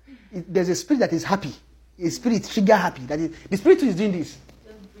 there's a spirit that is happy. A spirit trigger happy. The spirit is doing this.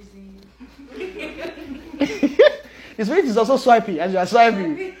 The spirit is also swiping as you are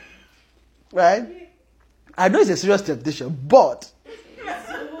swiping. Right? I know it's a serious temptation, but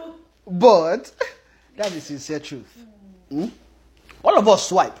that is sincere truth. All of us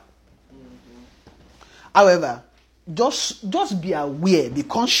swipe. However, just be aware, be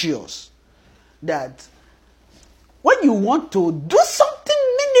conscious that when you want to do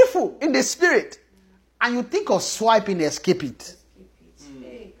something meaningful in the spirit and you think of swiping, escape it.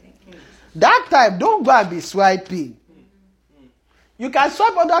 That time, don't go and be swiping. You can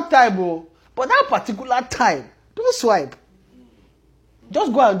swipe on that time, but that particular time, don't swipe.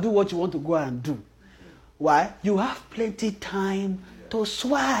 Just go and do what you want to go and do. Why? You have plenty time to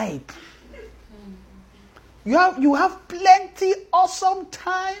swipe. You have plenty awesome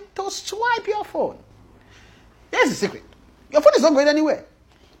time to swipe your phone. Here's the secret. Your phone is not going anywhere.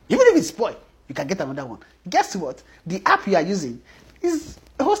 Even if it's spoiled, you can get another one. Guess what? The app you are using is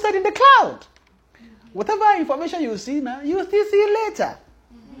hosted in the cloud. Whatever information you see now, you will still see it later.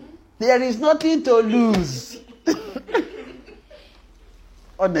 There is nothing to lose.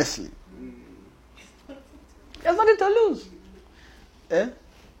 Honestly. There's nothing to lose.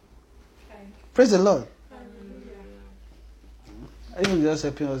 Praise the Lord. Even just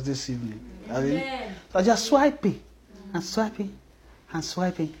helping us this evening. So just swiping and swiping and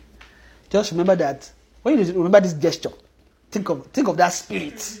swiping. Just remember that when you remember this gesture, think of that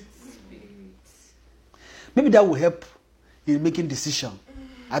spirit. Maybe that will help in making decision.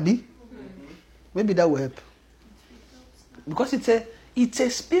 Abi? Maybe that will help. Because it's a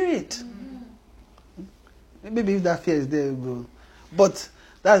spirit. Maybe if that fear is there, you go. But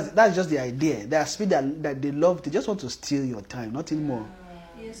that's just the idea. There are spirits that they love. They just want to steal your time, nothing more.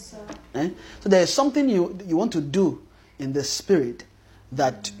 Yes, sir. So there is something you want to do in the spirit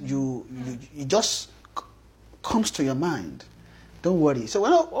that you just comes to your mind. Don't worry. So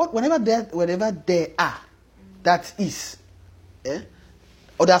whenever there are, that is,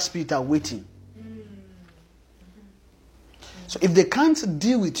 other spirits are waiting. So if they can't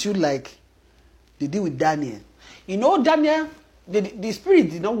deal with you like they deal with Daniel, Daniel, the spirit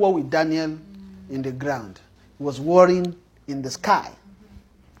did not war with Daniel in the ground. It was warring in the sky.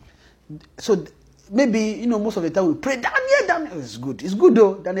 So maybe, most of the time we pray, Daniel, it's good. It's good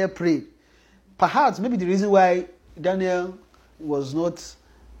though, Daniel prayed. Perhaps, maybe the reason why Daniel was not,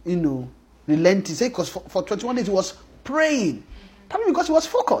 relenting, say, because for 21 days he was praying. Probably because he was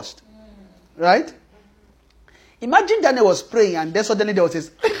focused. Right? Imagine Daniel was praying and then suddenly there was this.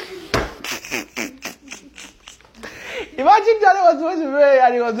 Imagine Daniel was going to pray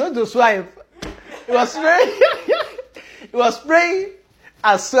and he was going to swipe. He was praying. He was praying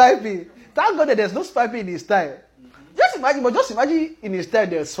and swiping. Thank God that there's no swiping in his time. Just imagine in his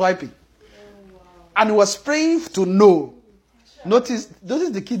time there's swiping. And he was praying to know. Notice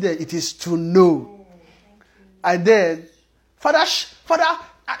the key there. It is to know. And then, Father,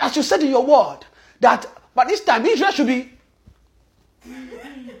 as you said in your word, that by this time Israel should be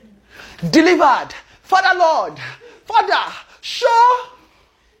delivered. Father, Lord, Father, show.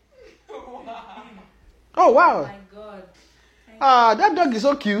 Oh, wow. Oh my God. That dog is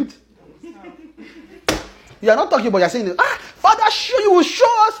so cute. You are not talking about, you are saying, Father, you will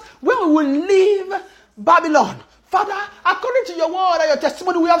show us when we will leave Babylon. Father, according to your word and your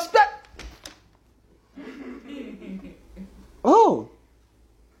testimony, we have spent. Oh.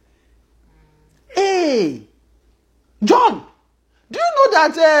 Hey. John, do you know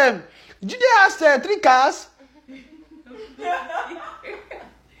that Judea has 3 cars?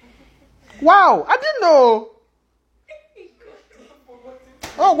 Wow, I didn't know.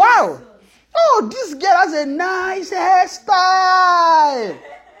 Oh, wow. Oh, this girl has a nice hairstyle.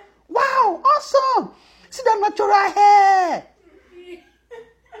 Wow, awesome. See that natural hair.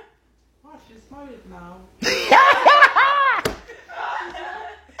 Oh, she's married now. She's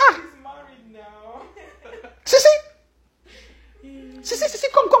married now. Sissy,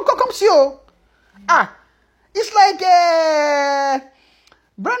 come, see you. It's like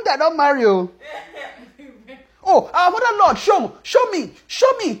Brenda don't marry you. Oh, our Father Lord, show me.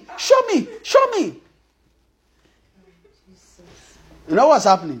 You know what's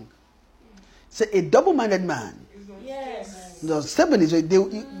happening? Say a double-minded man. Yes. The stubborn is they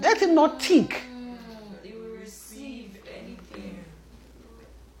let him not think. They will receive anything.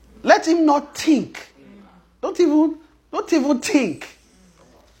 Let him not think. Don't even think.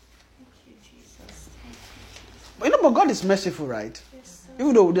 But God is merciful, right? Yes,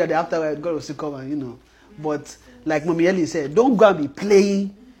 Even though that after God will still come and but like Mommy Ellie said, don't go and be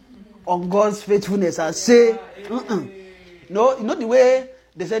playing on God's faithfulness and say, No, the way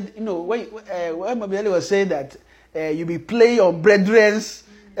they said, when Mommy Ellie was saying that you be playing on brethren's,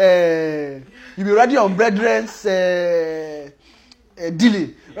 you be riding on brethren's dealing.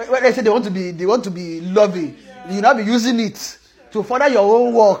 When they say they want to be loving, you now be using it to further your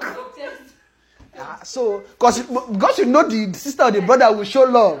own work. So, because you know the sister or the brother will show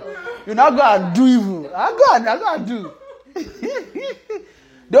love, you now go and do evil. I go and do.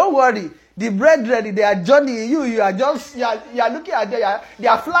 Don't worry. The brethren, they are journeying. You are just you are looking at them. They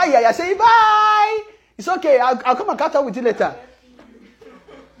are flying. You are saying bye. It's okay. I'll come and catch up with you later.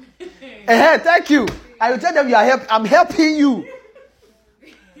 Thank you. I will tell them I'm helping you.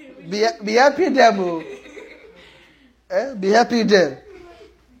 Be happy them. Be happy them.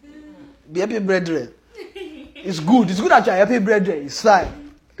 Be happy, brethren. It's good. It's good that you are happy, brethren. It's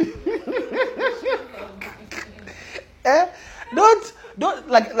fine. Don't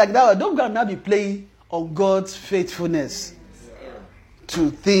like that. Don't go and now be playing on God's faithfulness.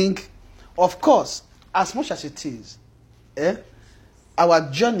 To think, of course, as much as it is, our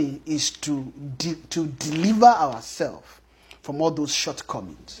journey is to deliver ourselves from all those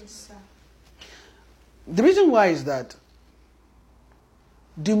shortcomings. Yes, sir. The reason why is that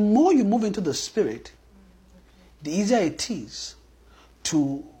the more you move into the spirit, the easier it is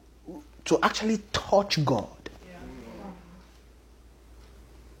to actually touch God.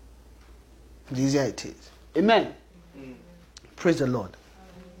 The easier it is. Amen. Praise the Lord.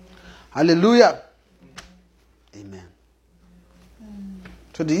 Hallelujah. Amen.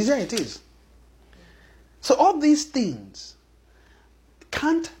 So the easier it is. So all these things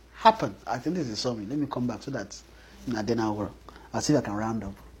can't happened. I think this is something. Let me come back so that then I'll see if I can round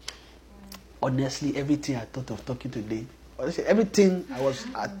up. Honestly, everything I thought of talking today, honestly, everything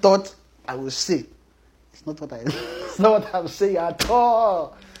I thought I would say, it's not what it's not what I'm saying at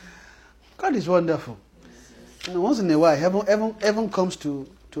all. God is wonderful. Once in a while, heaven comes to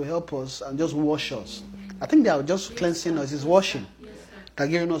help us and just wash us. I think they are just cleansing us. It's washing. They're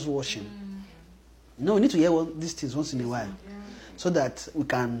giving us washing. No, we need to hear these things once in a while so that we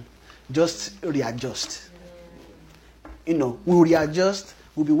can just readjust. We'll readjust.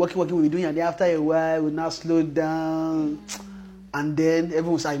 We'll be working, we'll be doing it, and then after a while, we'll now slow down. And then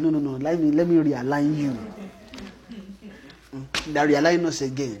everyone will say, no, let me realign you. They're realigning us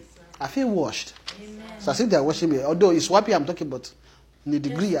again. I feel washed. So I think they're washing me. Although it's swipey I'm talking about, in the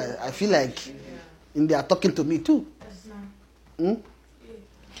degree, I feel like they are talking to me too.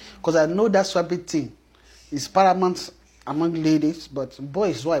 Because I know that swipey thing is paramount among ladies, but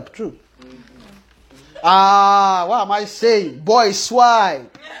boys swipe too. What am I saying? Boys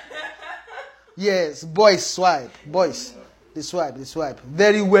swipe. Yes, boys swipe. Boys, they swipe.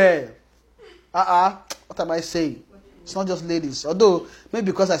 Very well. What am I saying? It's not just ladies. Although, maybe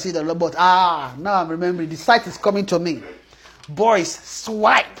because I see the robot. Now I'm remembering. The sight is coming to me. Boys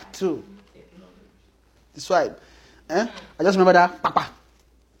swipe too. They swipe. I just remember that. Papa.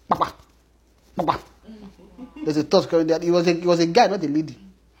 There's a thought coming there. It was a guy, not a lady.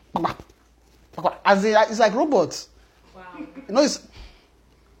 Papa. It's like robots. Wow. It's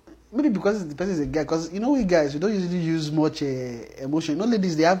maybe because the person is a guy. Because we guys, we don't usually use much emotion.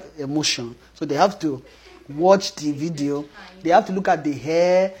 Ladies, they have emotion, so they have to watch the video. They have to look at the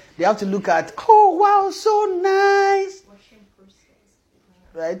hair. They have to look at, oh wow, so nice.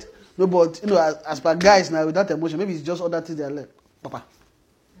 Right? No, but as per guys now without emotion, maybe it's just other things they are like, Papa.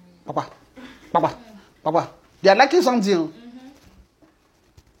 They are liking something.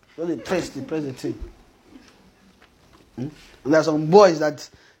 So they press the thing. And there are some boys that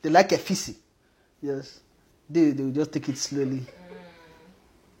they like a fizzy. Yes. They will just take it slowly.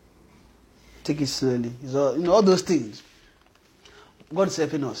 Take it slowly. So, all those things. God is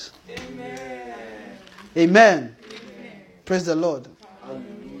helping us. Amen. Praise the Lord.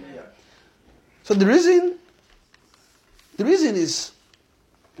 So the reason is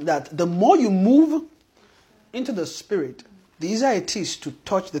that the more you move into the Spirit, the easier it is to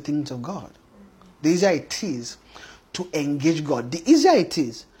touch the things of God. The easier it is to engage God. The easier it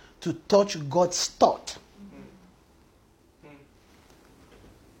is to touch God's thought.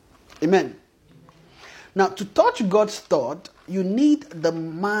 Amen. Now, to touch God's thought, you need the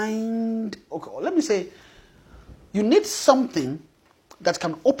mind. Okay, let me say, you need something that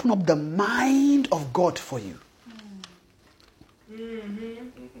can open up the mind of God for you.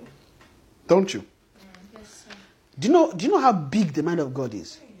 Don't you? Yes, sir. Do you know how big the mind of God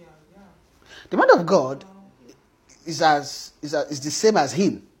is? The mind of God is the same as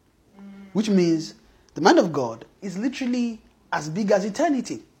Him, which means the mind of God is literally as big as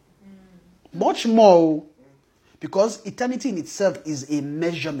eternity. Much more, because eternity in itself is a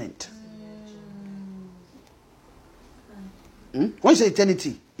measurement. When you say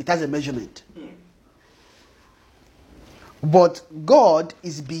eternity, it has a measurement. But God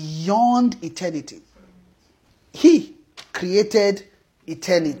is beyond eternity. He created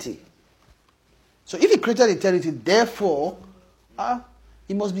eternity. So if He created eternity, therefore,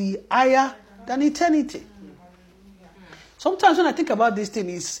 He must be higher than eternity. Sometimes when I think about this thing,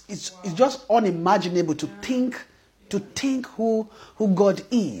 it's just unimaginable to think who God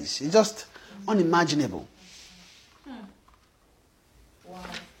is. It's just unimaginable. Wow.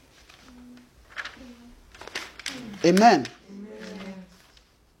 Amen.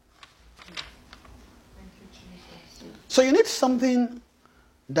 So you need something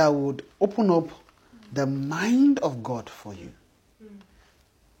that would open up the mind of God for you.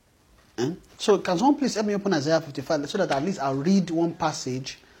 So can someone please help me open Isaiah 55 so that at least I'll read one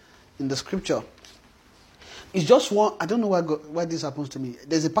passage in the scripture. It's just one. I don't know why this happens to me.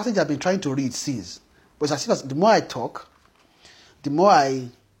 There's a passage I've been trying to read since. But it's as if the more I talk, the more I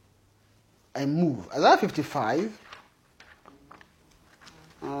move. Isaiah 55.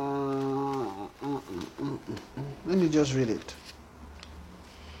 Let me just read it.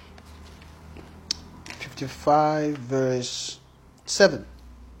 55 verse 7.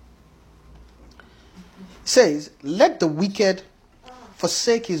 It says, let the wicked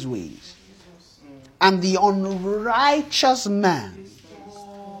forsake his ways, and the unrighteous man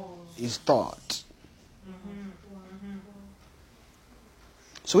his thought.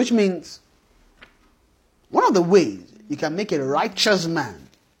 So which means, one of the ways you can make a righteous man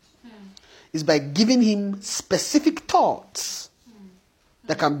is by giving him specific thoughts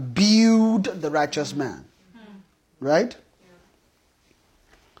that can build the righteous man. Right?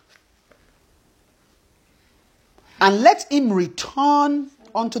 And let him return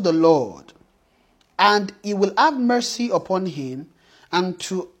unto the Lord, and he will have mercy upon him, and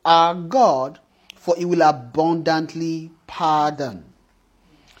to our God, for he will abundantly pardon.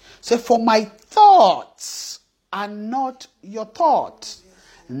 Say, for my thoughts are not your thoughts,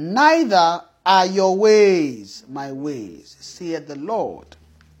 neither are your ways my ways, saith the Lord.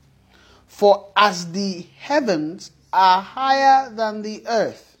 For as the heavens are higher than the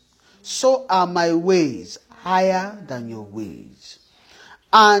earth, so are my ways higher than your ways,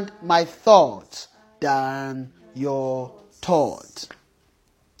 and my thoughts than your thoughts.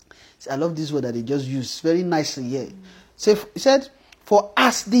 I love this word that they just used very nicely here. So he said, for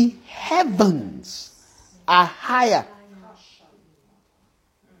as the heavens are higher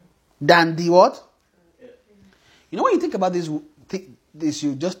than the what? You know, when you think about this,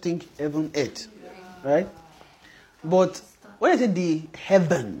 you just think heaven, earth, right? But when I say the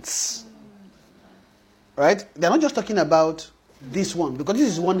heavens, right? They're not just talking about this one, because this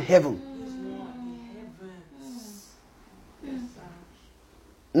is one heaven.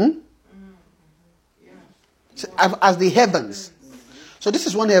 So, as the heavens. So this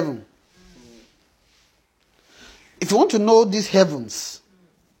is one heaven. If you want to know these heavens,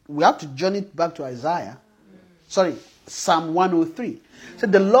 we have to journey back to Psalm 103. So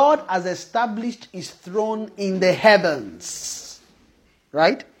the Lord has established his throne in the heavens.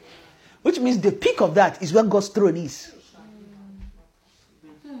 Right? Which means the peak of that is where God's throne is.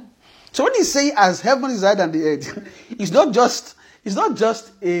 So when he say as heaven is higher than the earth, it's not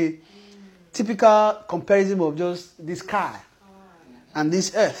just a typical comparison of just this sky and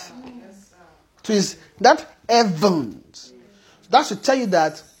this earth. So it's that heavens. That should tell you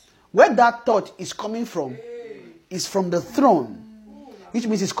that where that thought is coming from is from the throne, which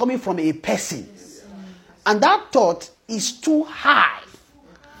means it's coming from a person. And that thought is too high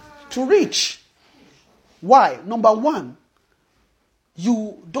to reach. Why? Number one,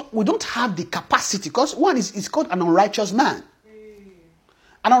 we don't have the capacity, because one is called an unrighteous man.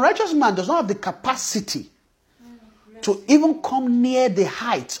 An unrighteous man does not have the capacity to even come near the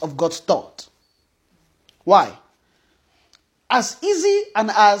heights of God's thought. Why? As easy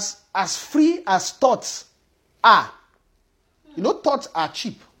and as free as thoughts are, you know, thoughts are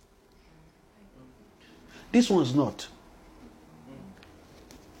cheap. This one's not.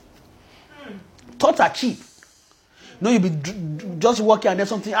 Thoughts are cheap. No, you'll be just walking and there's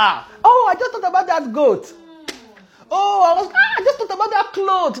something. I just thought about that goat. I just thought about that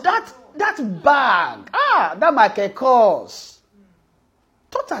clothes, that bag. That might cost.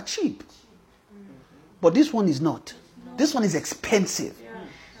 Thoughts are cheap. But this one is not. This one is expensive.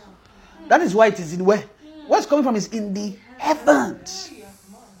 That is why it is in where? Where it's coming from is in the heavens.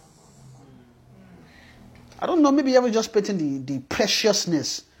 I don't know, maybe I was just putting the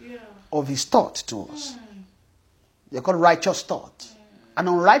preciousness of his thought to us. They're called righteous thought. An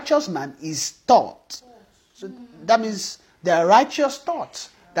unrighteous man is thought. So that means there are righteous thoughts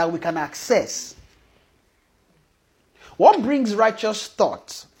that we can access. What brings righteous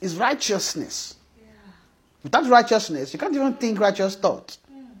thought is righteousness. Without righteousness, you can't even think righteous thought.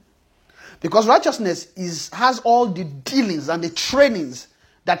 Because righteousness has all the dealings and the trainings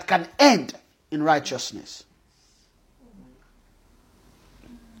that can end in righteousness.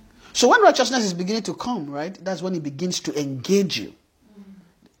 So when righteousness is beginning to come, right, that's when it begins to engage you.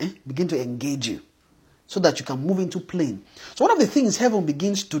 Begin to engage you. So that you can move into plane. So one of the things heaven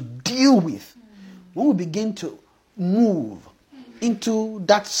begins to deal with, when we begin to move into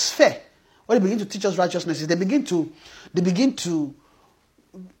that sphere, when they begin to teach us righteousness, is they begin to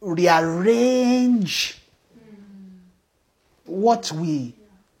rearrange what we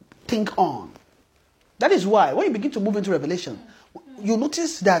think on. That is why when you begin to move into Revelation, you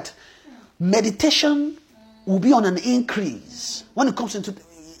notice that meditation will be on an increase when it comes to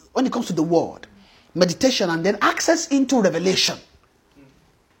the word. Meditation and then access into revelation.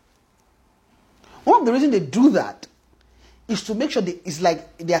 One of the reasons they do that is to make sure it's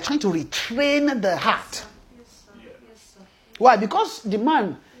like they are trying to retrain the heart. Why? Because the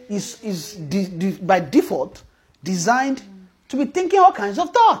man is by default designed to be thinking all kinds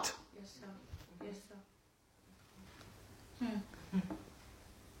of thought.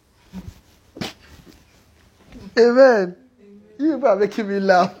 Amen. You are making me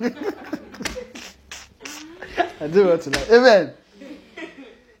laugh. I do want to laugh. Amen.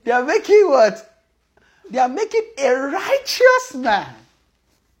 They are making what? They are making a righteous man.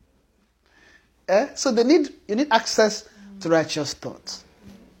 So you need access to righteous thoughts.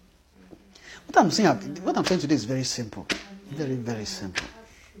 What I'm saying today is very simple. Very, very simple.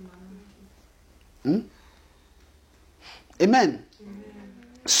 Amen.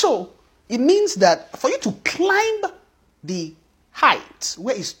 So, it means that for you to climb the height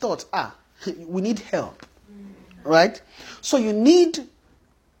where his thoughts are, we need help. Right? So you need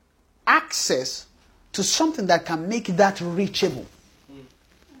access to something that can make that reachable.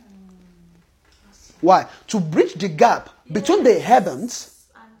 Why? To bridge the gap between the heavens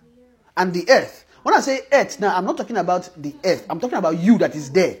and the earth. When I say earth, now I'm not talking about the earth. I'm talking about you that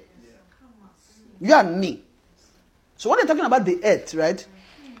is there. You and me. So when they're talking about the earth, right?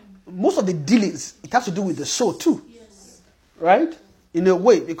 Most of the dealings, it has to do with the soul too. Right? In a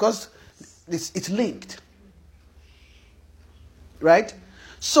way, because it's linked. Right?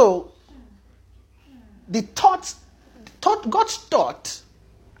 So, the God's thought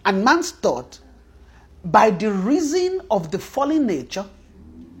and man's thought, by the reason of the fallen nature,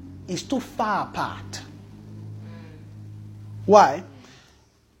 is too far apart. Why?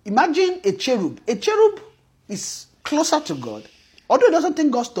 Imagine a cherub. A cherub is closer to God, although it doesn't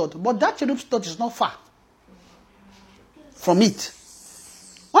think God's thought, but that cherub's thought is not far from it.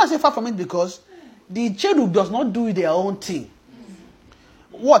 When I say far from it, because the cherub does not do their own thing.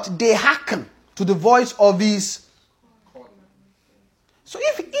 What? They hearken to the voice of his. So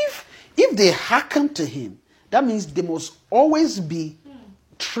if they hearken to him, that means they must always be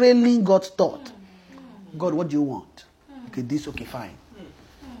trailing God's thought. God, what do you want? Okay, this, okay, fine.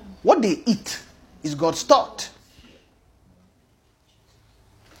 What they eat is God's thought.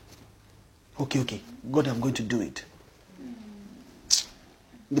 Okay, God, I'm going to do it.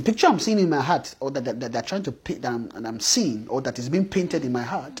 The picture I'm seeing in my heart, or that they're trying to paint, and I'm seeing, or that is being painted in my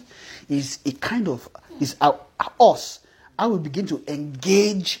heart, is a kind of, is us. I will begin to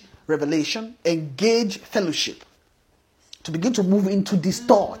engage revelation, engage fellowship, to begin to move into these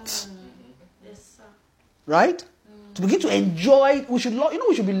thoughts. Yes, sir. Right? To begin to enjoy, we should love,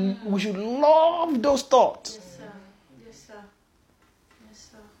 we should love those thoughts. Yes, sir. Yes, sir. Yes,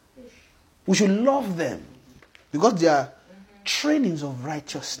 sir. We should love them because they are trainings of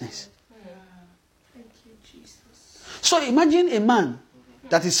righteousness. Thank you, Jesus. So imagine a man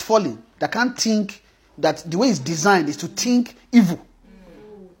that is falling, that can't think, that the way it's designed is to think evil.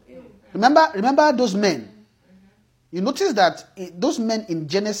 Remember those men. You notice that those men in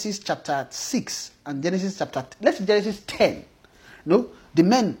Genesis chapter 6 and Genesis 10. No, the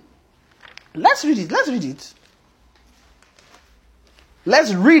men. Let's read it.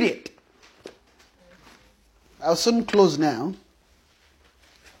 Let's read it. I'll soon close now.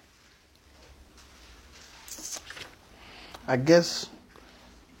 I guess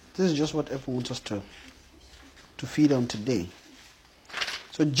this is just what everyone wants us to feed on today.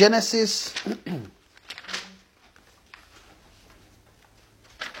 So Genesis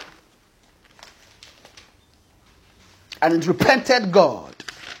and it repented God.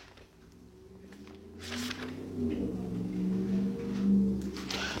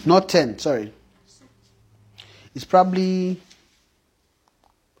 Not 10, sorry. It's probably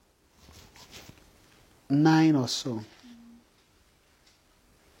 9 or so.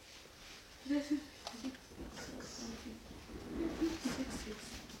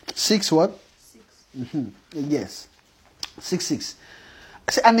 6 what? 6. Mm-hmm. Yes. 6.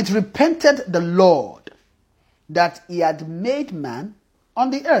 And it repented the Lord that he had made man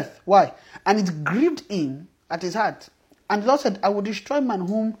on the earth. Why? And it grieved him at his heart. And the Lord said, I will destroy man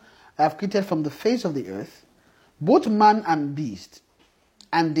whom I have created from the face of the earth, both man and beast,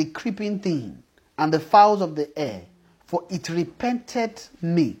 and the creeping thing, and the fowls of the air, for it repented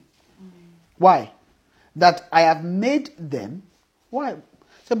me. Why? That I have made them. Why?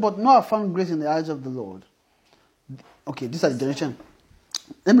 So, but Noah found grace in the eyes of the Lord. Okay, these are the generation.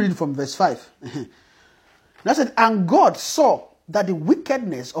 Let me read from verse 5. Now said, and God saw that the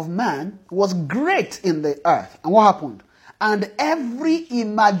wickedness of man was great in the earth. And what happened? And every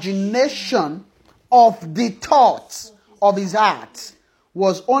imagination of the thoughts of his heart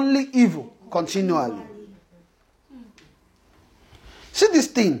was only evil continually. See this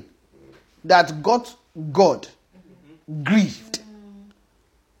thing that God grieved.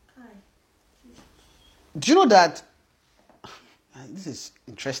 Do you know that? This is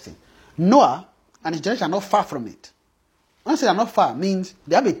interesting. Noah and his generation are not far from it. When I say they're not far, means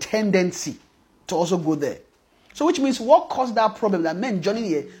they have a tendency to also go there. So which means what caused that problem, that men journeying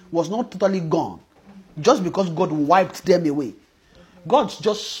here, was not totally gone. Just because God wiped them away. God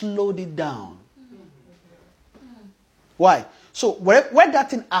just slowed it down. Why? So where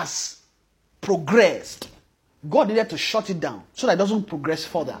that thing has progressed, God needed to shut it down so that it doesn't progress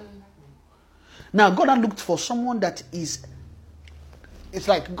further. Now God had looked for someone that is, it's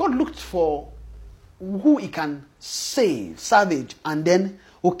like God looked for who he can save, salvage, and then,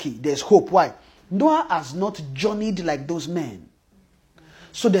 okay, there's hope. Why? Noah has not journeyed like those men.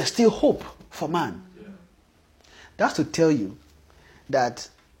 So there's still hope for man. That's to tell you that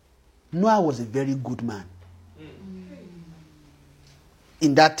Noah was a very good man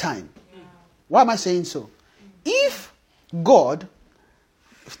in that time. Why am I saying so? If God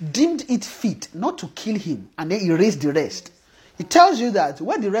deemed it fit not to kill him and then erase the rest, it tells you that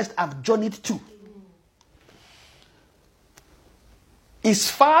where the rest have journeyed to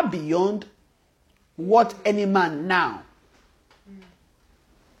is far beyond what any man now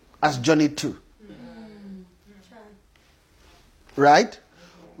has journeyed to. Right?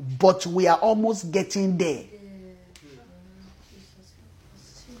 But we are almost getting there.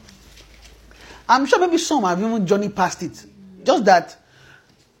 I'm sure maybe some have even journeyed past it. Just that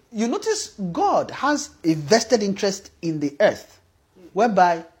you notice God has a vested interest in the earth,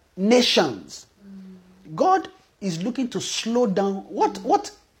 whereby nations, God is looking to slow down.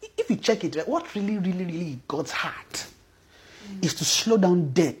 What if you check it, what really God's heart is to slow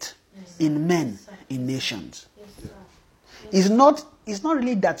down death in men, in nations. It's not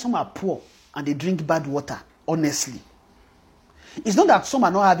really that some are poor and they drink bad water, honestly. It's not that some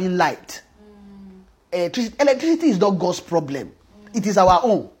are not having light. Electricity is not God's problem. It is our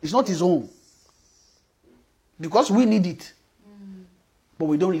own. It's not his own. Because we need it. But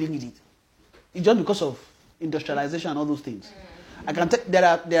we don't really need it. It's just because of industrialization and all those things. I can tell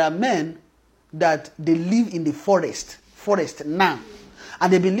there are men that they live in the forest now.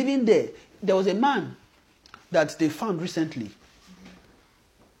 And they've been living there. There was a man that they found recently.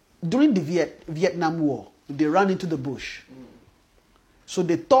 During the Vietnam War, they ran into the bush. So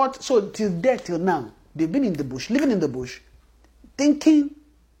they thought, till now, they've been in the bush, living in the bush, thinking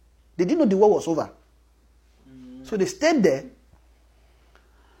they didn't know the war was over. So they stayed there.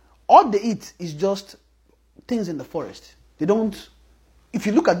 All they eat is just things in the forest. They don't, if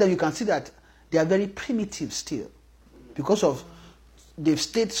you look at them, you can see that they are very primitive still. Because of, they've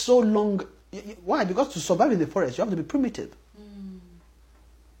stayed so long. Why? Because to survive in the forest, you have to be primitive.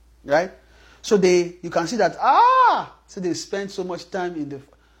 Right? So you can see that, so they spend so much time in the,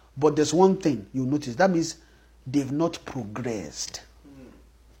 but there's one thing you notice. That means they've not progressed.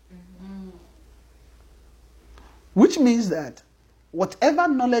 Which means that whatever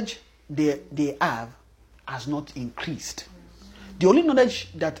knowledge they have has not increased. The only knowledge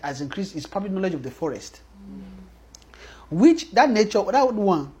that has increased is probably knowledge of the forest. Which, that nature, that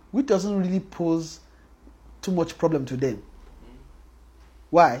one, which doesn't really pose too much problem to them.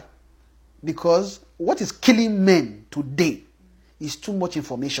 Why? Because what is killing men today is too much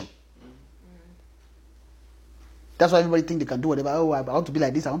information. That's why everybody think they can do whatever. Oh, I want to be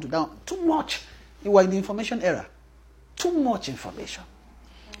like this, I want to down. Too much. You are in the information era. Too much information.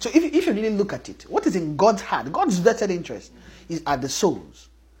 So if you really look at it, what is in God's heart, God's vested interest is at the souls.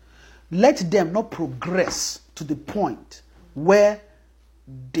 Let them not progress to the point where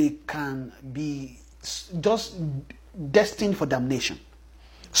they can be just destined for damnation.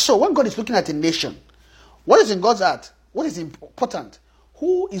 So when God is looking at a nation, what is in God's heart? What is important?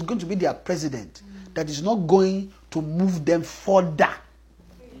 Who is going to be their president that is not going to move them further?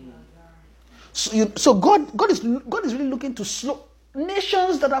 So God is really looking to slow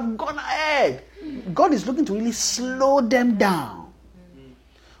nations that have gone ahead. God is looking to really slow them down.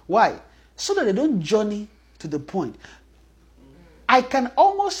 Why? So that they don't journey to the point. I can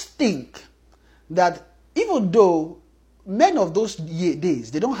almost think that even though men of those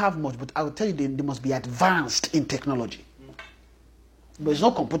days, they don't have much, but I will tell you they must be advanced in technology. But it's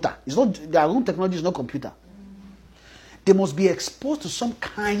not computer. It's not, their own technology is not computer. They must be exposed to some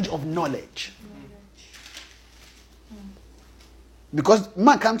kind of knowledge. Because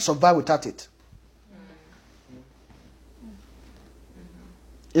man can't survive without it.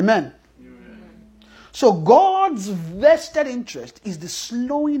 Amen. So God's vested interest is the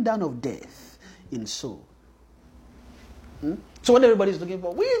slowing down of death in soul. So when everybody's looking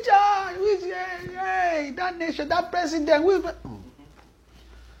for, that nation, that president,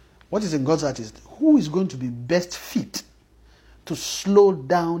 what is in God's heart is who is going to be best fit to slow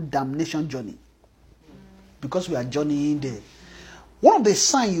down damnation journey. Because we are journeying there. One of the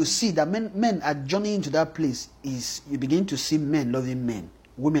signs you see that men are journeying to that place is you begin to see men loving men,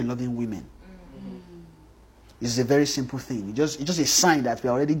 women loving women. It's a very simple thing. It's just a sign that we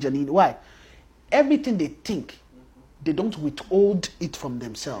are already journeying. Why? Everything they think, they don't withhold it from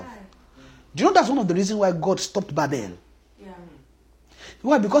themselves. Do you know that's one of the reasons why God stopped Babel? Yeah.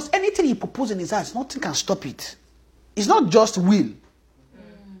 Why? Because anything he proposed in his heart, nothing can stop it. It's not just will.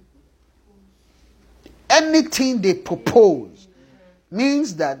 Anything they propose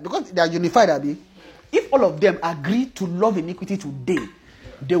means that, because they are unified, Abi, if all of them agree to love iniquity today,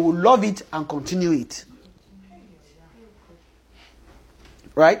 they will love it and continue it.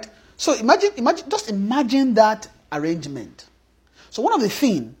 Right? So just imagine that arrangement. So one of the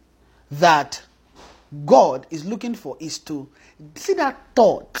things that God is looking for is to see that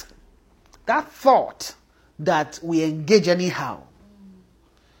thought that we engage anyhow.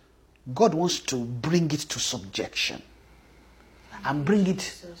 God wants to bring it to subjection and bring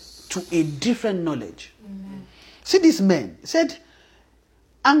it to a different knowledge. Amen. See, this man said,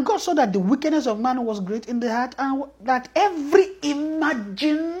 and God saw that the wickedness of man was great in the heart, and that every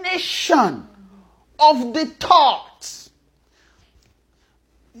imagination of the thoughts.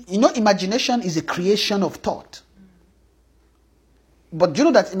 You know, imagination is a creation of thought. But do you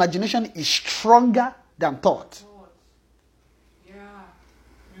know that imagination is stronger than thought? Yeah.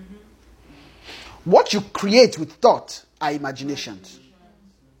 What you create with thought are imaginations.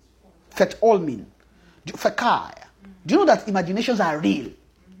 Fet all mean. Fekai. Do you know that imaginations are real?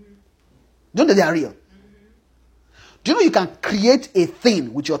 Do you know that they are real? Do you know you can create a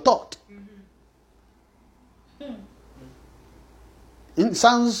thing with your thought? It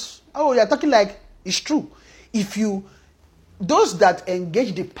sounds, you're talking like it's true. Those that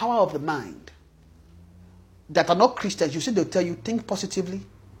engage the power of the mind, that are not Christians, you see, they'll tell you, think positively.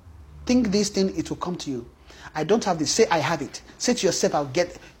 Think this thing, it will come to you. I don't have this. Say, I have it. Say to yourself,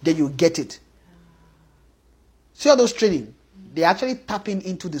 then you get it. See all those training? They're actually tapping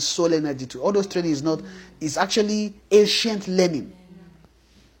into the soul energy too. All those training is actually ancient learning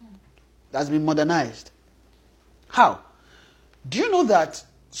that's been modernized. How? Do you know that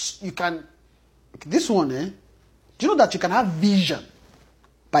you can, this one, do you know that you can have vision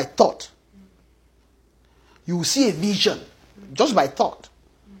by thought? You will see a vision just by thought.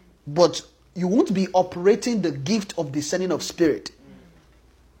 But you won't be operating the gift of discerning of spirit.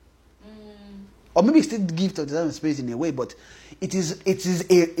 Or maybe it's still the gift of discerning of spirit in a way, but it is a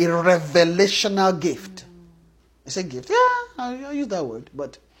revelational gift. It's a gift. Yeah, I use that word.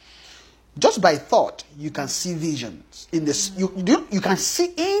 But just by thought, you can see visions. In this, you can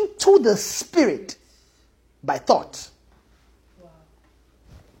see into the spirit by thought.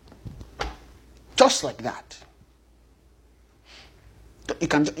 Just like that. You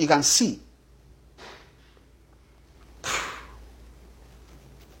can see.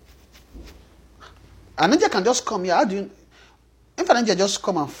 An angel can just come here. How do you? If an angel just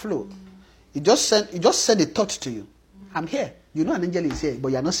come and flow, he just send a thought to you. I'm here. You know an angel is here, but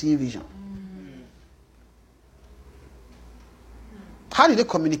you are not seeing vision. How did they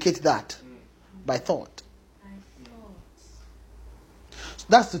communicate that? By thought. So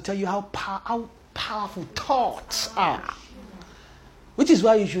that's to tell you how powerful thoughts are. Which is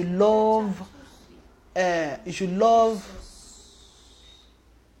why you should love.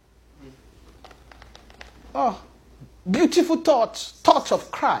 Beautiful thoughts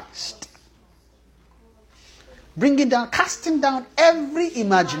of Christ. Bringing down, casting down every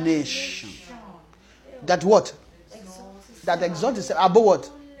imagination. That what? That exalts itself above what?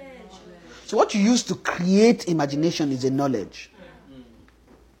 So what you use to create imagination is a knowledge.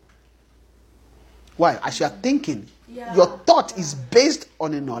 Why? As you are thinking, your thought is based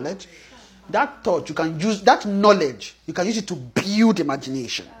on a knowledge. That thought, you can use that knowledge, you can use it to build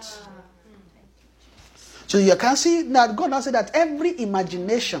imaginations. So you can see that God has said that every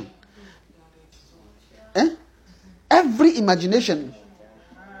imagination, every imagination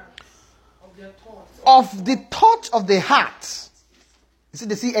of the thought of the heart. You see,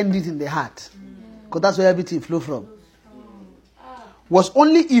 they see ending in the heart. Because that's where everything flows from. Was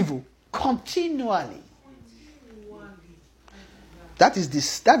only evil continually. That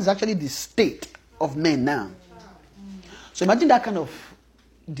is actually the state of men now. So imagine that kind of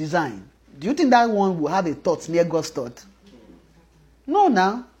design. Do you think that one will have a thought near God's thought? No,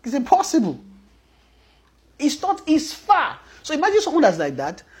 now. It's impossible. His thought is far. So imagine someone that's like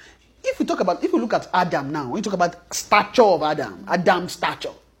that. If you look at Adam now, when you talk about stature of Adam's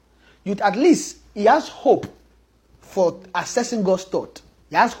stature, at least he has hope for assessing God's thought.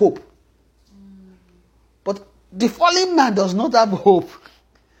 He has hope. But the fallen man does not have hope.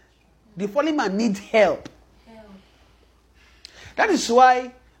 The fallen man needs help. That is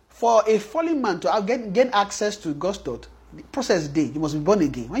why for a fallen man to gain access to God's thought, the process day, you must be born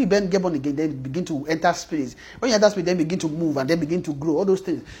again. When you get born again, then you begin to enter spirits. When you enter spirit, then begin to move and then begin to grow. All those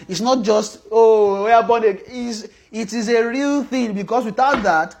things. It's not just, we are born again. It is a real thing, because without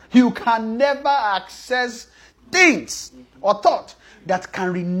that, you can never access things or thought that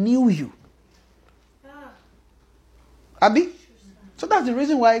can renew you. Abi? So that's the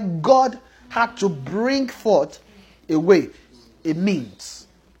reason why God had to bring forth a way, a means.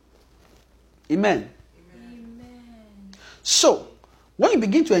 Amen. So, When you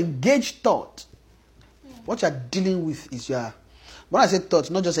begin to engage thought, what you are dealing with is your, when I say thought,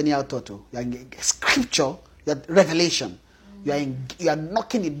 not just any thought, you are scripture, your revelation. You are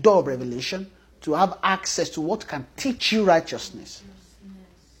knocking the door of revelation to have access to what can teach you righteousness.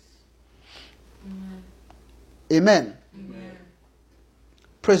 Amen. Amen.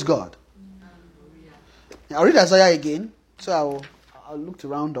 Praise God. I'll read Isaiah again, so I'll look to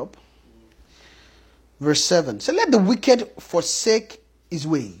round up. Verse 7. So let the wicked forsake his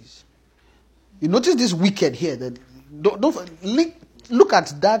ways. You notice this wicked here. That don't look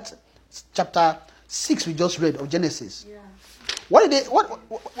at that chapter 6 we just read of Genesis. Yeah. What did they? What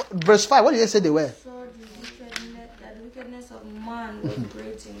verse 5? What did they say they were? So the wickedness of man was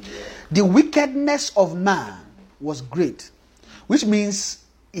great in the earth. The wickedness of man was great, which means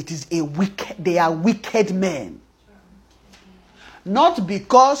it is a wicked. They are wicked men, not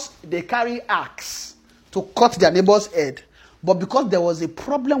because they carry axe to cut their neighbor's head, but because there was a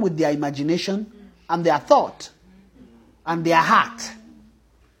problem with their imagination and their thought and their heart.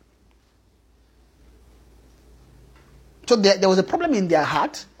 So there was a problem in their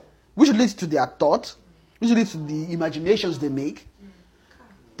heart, which leads to their thought, which leads to the imaginations they make.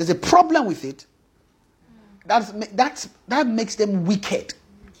 There's a problem with it. That makes them wicked.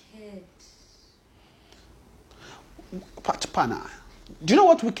 Do you know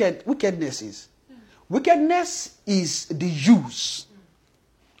what wickedness is? Wickedness is the use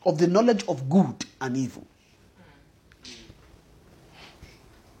of the knowledge of good and evil.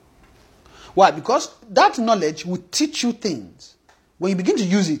 Why? Because that knowledge will teach you things. When you begin to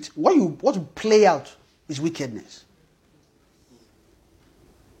use it, what will play out is wickedness.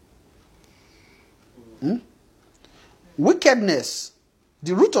 Wickedness,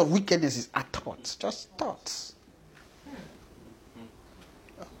 the root of wickedness is a thought, just thoughts.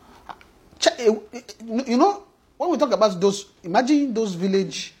 You know, when we talk about those, imagine those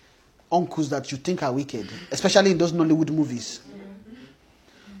village uncles that you think are wicked, especially in those Nollywood movies.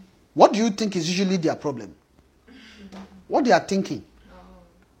 What do you think is usually their problem? What they are thinking?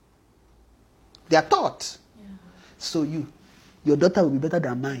 Their thoughts. So your daughter will be better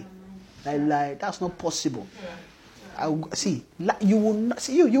than mine. Like that's not possible. You will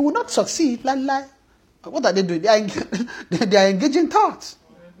not succeed. What are they doing? They are engaging thoughts.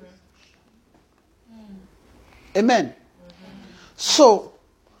 Amen. So,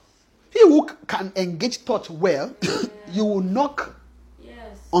 he who can engage thought well, you will knock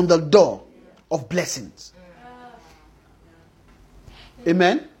on the door of blessings.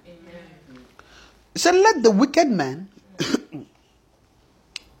 Amen. He said, let the wicked man,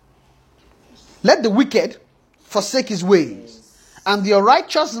 let the wicked forsake his ways, and the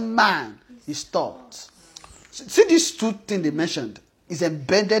righteous man his thoughts. See, these two things they mentioned is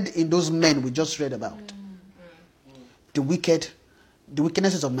embedded in those men we just read about. The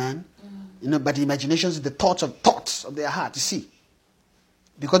wickednesses of man, but the imaginations, the thoughts of their heart. You see,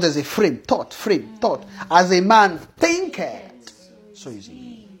 because there's a thought. As a man thinketh, so is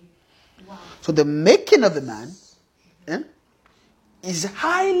he. So the making of the man is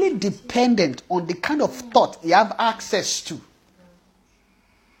highly dependent on the kind of thought you have access to.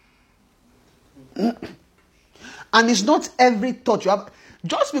 And it's not every thought you have.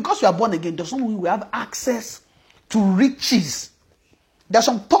 Just because you are born again doesn't mean we have access to riches. There's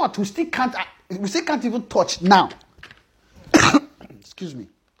some thought we still can't even touch now. Excuse me.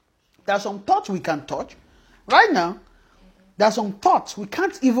 There are some thoughts we can touch right now. There are some thoughts we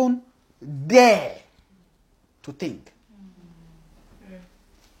can't even dare to think.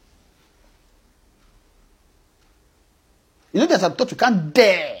 You know, there's some thoughts we can't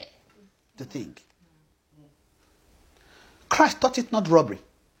dare to think. Christ thought it not robbery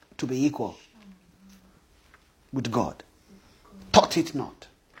to be equal with God. Taught it not.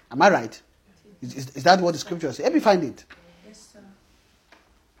 Am I right? Is that what the scripture says? Let me find it. Yes, sir.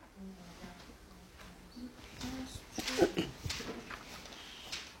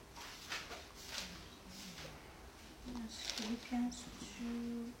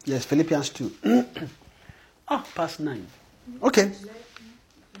 Yes, Philippians 2. Past 9. Okay.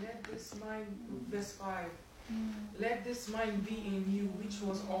 Let this mind, verse 5. Let this mind be in you, which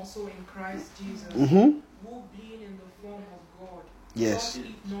was also in Christ Jesus, who being in the form of God, yes, thought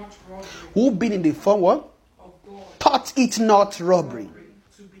it not robbery. Who being in the form what? Of God, thought it not robbery.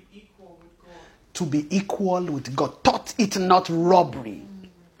 To be equal with God. To be equal with God. Thought it not robbery.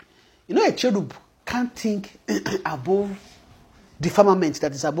 You know, a cherub can't think above the firmament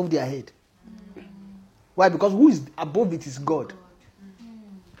that is above their head. Why? Because who is above it is God.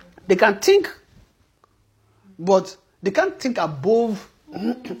 They can think, but they can't think above.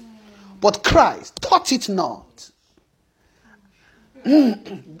 But Christ taught it not.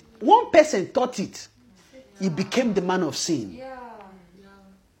 One person thought it. He became the man of sin. Yeah.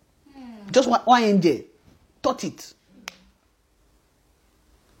 Just one angel thought it.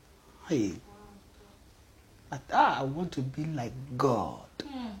 Hey. I want to be like God.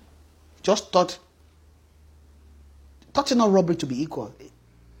 Just thought it not robbery to be equal.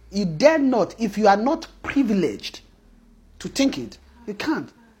 You dare not, if you are not privileged to think it, you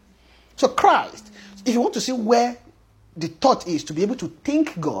can't. So Christ, if you want to see where the thought is to be able to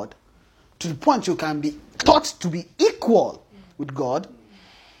think God, to the point you can be taught to be equal with God,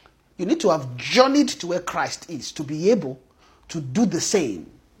 you need to have journeyed to where Christ is to be able to do the same.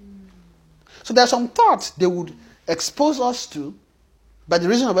 So there are some thoughts they would expose us to, by the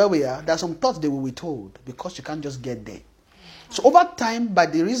reason of where we are. There are some thoughts they will withhold because you can't just get there. So over time, by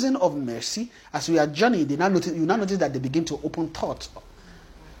the reason of mercy, as we are journeying, you now notice that they begin to open thoughts.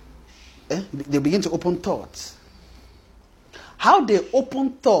 They begin to open thoughts. How they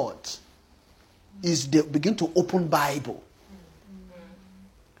open thoughts is they begin to open Bible.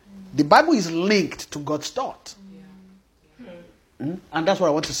 The Bible is linked to God's thought. And that's what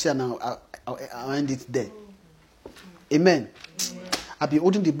I want to say now. I'll end it there. Amen. I've been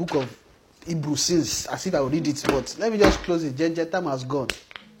holding the book of Hebrews since, as if I would read it, but let me just close it. Ginger time has gone.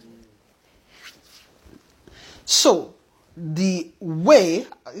 So, the way,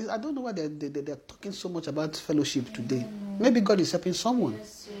 I don't know why they're talking so much about fellowship today. Maybe God is helping someone.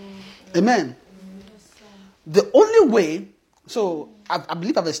 Amen. The only way, so I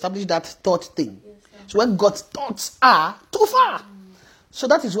believe I've established that thought thing. So when God's thoughts are too far. So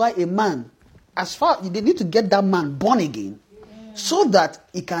that is why a man, they need to get that man born again so that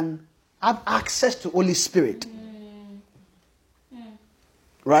he can have access to Holy Spirit.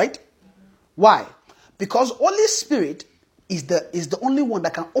 Right? Why? Because Holy Spirit is the only one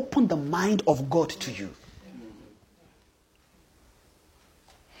that can open the mind of God to you.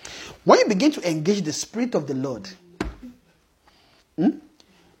 When you begin to engage the Spirit of the Lord,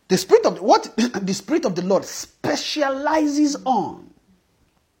 the Spirit of what the Spirit of the Lord specializes on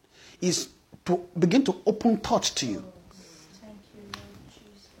is to begin to open thoughts to you. Thank you, Lord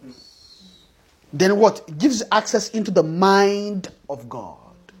Jesus. Then what? It gives access into the mind of God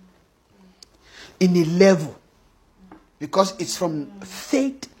in a level, because it's from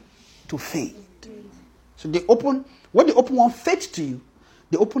faith to faith. So when they open one faith to you,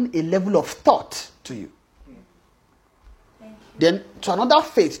 they open a level of thought to you. Then to another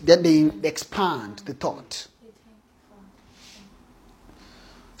faith, then they expand the thought.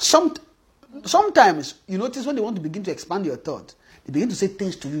 Sometimes you notice when they want to begin to expand your thought, they begin to say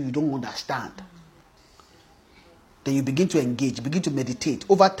things to you don't understand. Then you begin to engage, begin to meditate.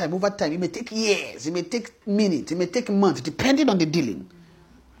 Over time, it may take years, it may take minutes, it may take months, depending on the dealing.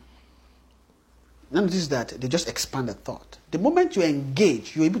 Now notice that they just expand the thought. The moment you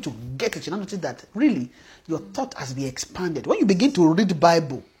engage, you're able to get it. You now notice that really your thought has been expanded. When you begin to read the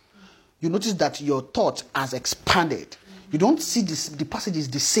Bible, you notice that your thought has expanded. You don't see the passage is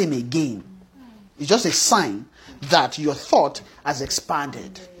the same again. It's just a sign that your thought has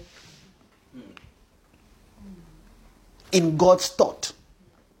expanded in God's thought.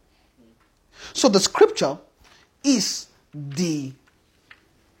 So the scripture is the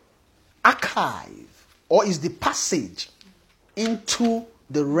archive, or is the passage into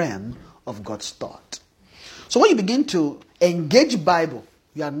the realm of God's thought. So when you begin to engage Bible,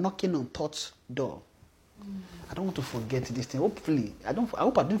 you are knocking on thought's door. I don't want to forget this thing. Hopefully, I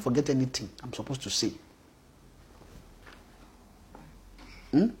hope I didn't forget anything I'm supposed to say.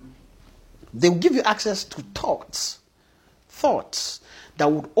 They will give you access to thoughts that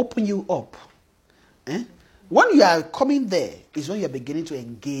would open you up. When you are coming there is when you are beginning to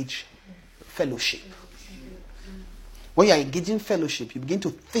engage fellowship. When you are engaging fellowship, you begin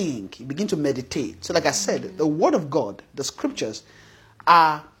to think, you begin to meditate. So like I said, the word of God, the scriptures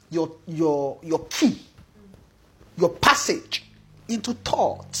are your key, your passage into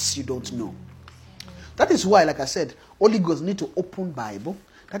thoughts you don't know. That is why, like I said, Holy Ghost need to open Bible.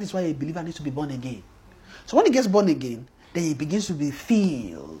 That is why a believer needs to be born again. So when he gets born again, then he begins to be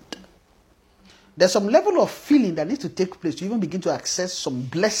filled. There's some level of feeling that needs to take place to even begin to access some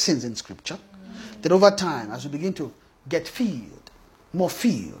blessings in scripture. Then over time, as you begin to get filled, more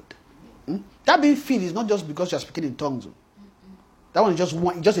filled. That being filled is not just because you're speaking in tongues. That one is just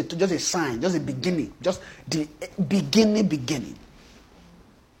a sign, just a beginning, just the beginning.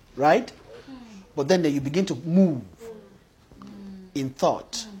 Right? But then you begin to move in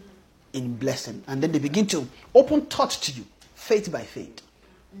thought, in blessing. And then they begin to open thought to you, faith by faith.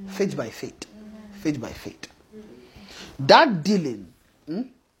 Faith by faith. Faith by faith. That dealing,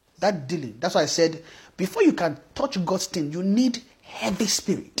 that's why I said, before you can touch God's thing, you need heavy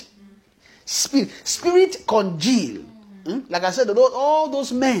spirit. Spirit congeal. Like I said, all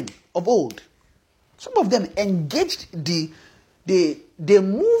those men of old, some of them engaged they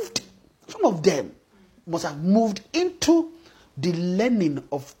moved, some of them must have moved into the learning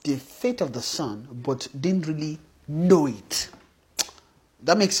of the faith of the Son, but didn't really know it.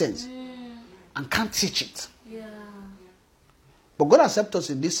 That makes sense. And can't teach it. Yeah. But God has helped us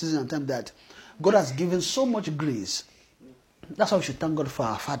in this season and time that God has given so much grace. That's why we should thank God for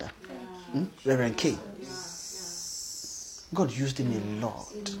our father, Reverend K. God used him a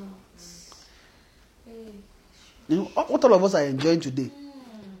lot. You know, what all of us are enjoying today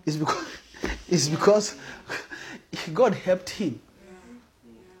is because God helped him.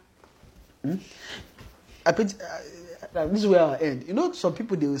 I think this is where I end. You know, some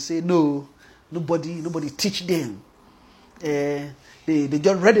people, they will say, no, nobody teach them. They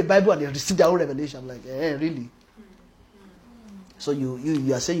just read the Bible and they received their own revelation. I'm like, really? So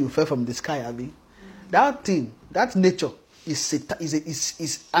you are saying you fell from the sky, Abby? That thing, that nature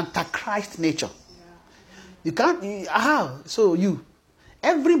is antichrist nature. You can't. So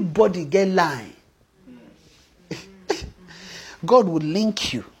everybody get line. God will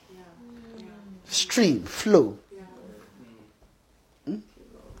link you. Stream, flow.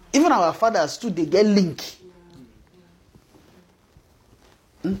 Even our fathers too, they get link.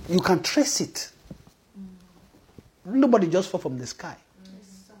 You can trace it. Nobody just fall from the sky.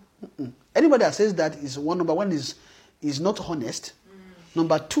 Anybody that says that is number one is not honest.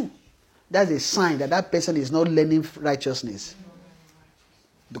 Number two, that's a sign that person is not learning righteousness.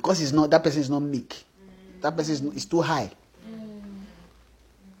 Because that person is not meek. That person is too high.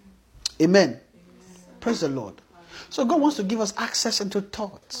 Amen. Praise the Lord. So God wants to give us access into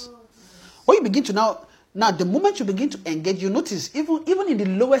thoughts. When you begin to now the moment you begin to engage, you notice even in the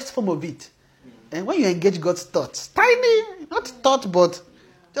lowest form of it, and when you engage God's thoughts, tiny, not thought, but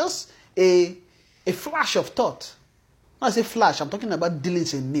just a flash of thought. When I say flash, I'm talking about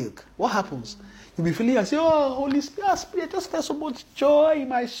dealings in milk. What happens? You'll be feeling, I say, oh, Holy Spirit, I just felt so much joy in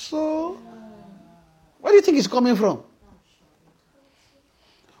my soul. Where do you think it's coming from?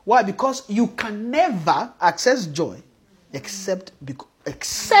 Why? Because you can never access joy except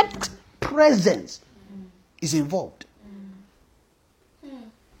presence is involved.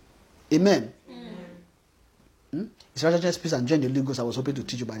 Amen. It's righteousness, peace, and joy in the Holy Ghost. I was hoping to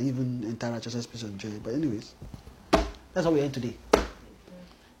teach you, but I didn't even enter righteousness, peace, and joy. But anyways, that's how we end today.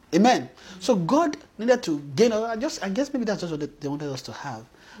 Amen. So God needed to gain. I guess maybe that's just what they wanted us to have.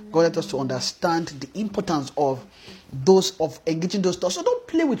 God wanted us to understand the importance of engaging those thoughts. So don't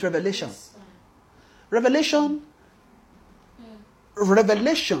play with revelation. Revelation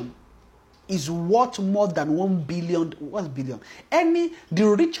is worth more than 1 billion. What's billion? The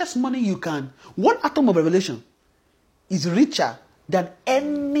richest money you can. One atom of revelation is richer than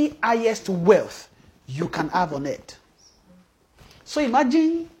any highest wealth you can have on earth. So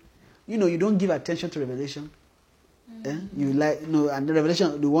imagine, you don't give attention to revelation. You and the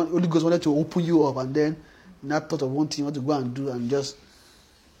revelation, the Holy Ghost wanted to open you up, and then not thought of one thing you want to go and do, and just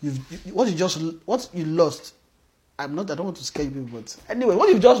what you lost. I don't want to scare you, but anyway, what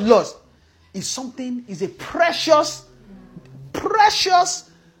you just lost is a precious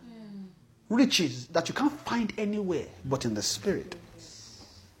riches that you can't find anywhere but in the Spirit.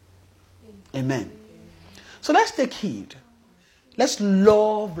 Amen. So let's take heed. Let's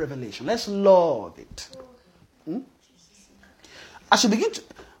love revelation. Let's love it. As you begin to,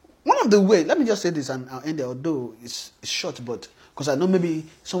 one of the ways, let me just say this and I'll end there, although it's short, but because I know maybe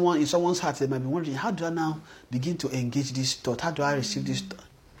in someone's heart they might be wondering, how do I now begin to engage this thought? How do I receive this thought?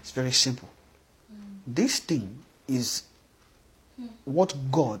 It's very simple. This thing is what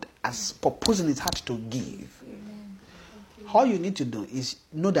God has purposed in his heart to give. All you need to do is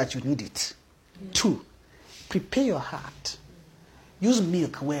know that you need it. 2, prepare your heart. Use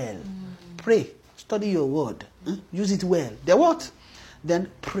milk well. Pray. Study your word. Use it well. Then what?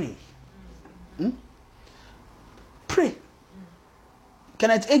 Then pray. Pray.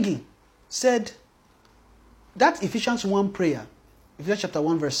 Kenneth Hagin said that Ephesians 1 prayer, Ephesians chapter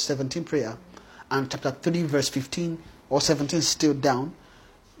 1 verse 17 prayer, and chapter 3 verse 15 or 17 still down,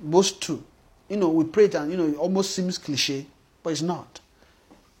 those two. We pray it and it almost seems cliche, but it's not.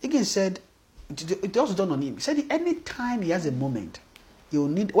 Hagin said, it also dawned on him. He said any time he has a moment, he will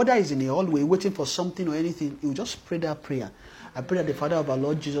need, whether he's in a hallway waiting for something or anything, he will just pray that prayer. I pray that the Father of our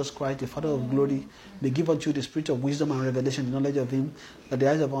Lord Jesus Christ, the Father of glory, may give unto you the spirit of wisdom and revelation, the knowledge of him, that the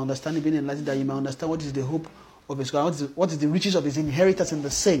eyes of our understanding being enlightened, that you may understand what is the hope of his God, what is the riches of his inheritance in the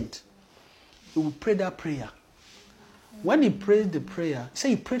saint. He will pray that prayer. When he prayed the prayer, he said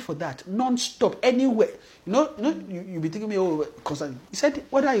he prayed for that non-stop, anywhere. You'll be thinking me, oh, constantly. He said,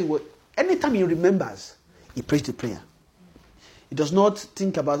 anytime he remembers, he prays the prayer. He does not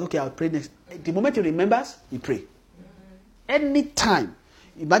think about, okay, I'll pray next. The moment he remembers, he pray. Anytime.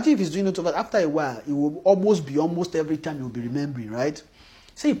 Imagine if he's doing it over, after a while, it will almost every time he will be remembering, right?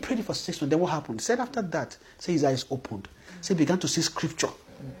 Say he prayed it for 6 months, then what happened? He said after that, say his eyes opened. Say he began to see scripture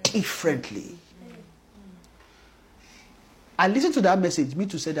differently. I listened to that message, me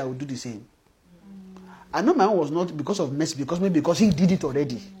too said I would do the same. I know my own was not because of mercy, because he did it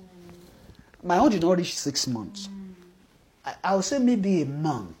already. My own did not reach 6 months. I would say maybe a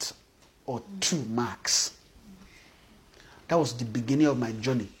month or 2 max. That was the beginning of my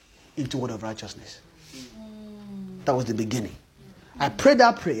journey into word of righteousness. That was the beginning. I prayed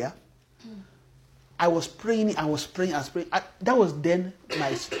that prayer. I was praying. That was then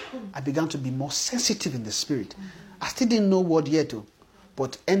I began to be more sensitive in the spirit. I still didn't know what yet,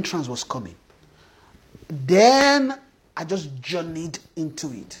 but entrance was coming. Then I just journeyed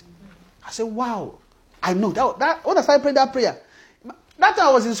into it. I said, wow, I know. That when I started praying that prayer, that time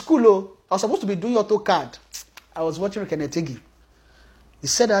I was in school, I was supposed to be doing AutoCAD. I was watching Kenneth Hagin. He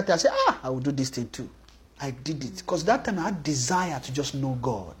said that, I said, I will do this thing too. I did it. Because that time I had desire to just know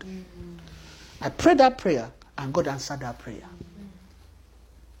God. I prayed that prayer, and God answered that prayer.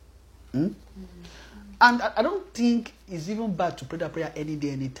 And I don't think it's even bad to pray that prayer any day,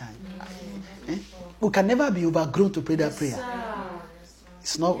 any time. We can never be overgrown to pray that prayer.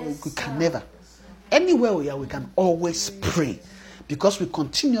 It's not, we can never. Anywhere we are, we can always pray. Because we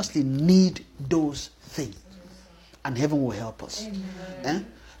continuously need those things. And heaven will help us.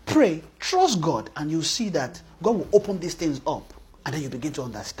 Pray, trust God, and you see that God will open these things up. And then you begin to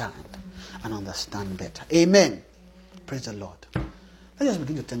understand and understand better. Amen. Praise the Lord. Let's just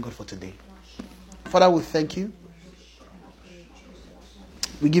begin to thank God for today. Father, we thank you.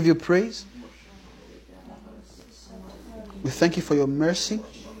 We give you praise. We thank you for your mercy.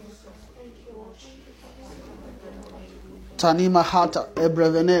 Tanima hata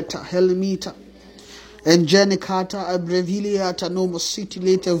ebreveneta helimita engenicata abreviliata nomo city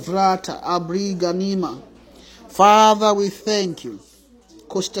lete vrata abriganima. Father, we thank you.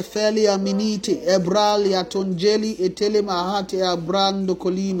 Costefelia minite ebralia tongeli etele mahate abrando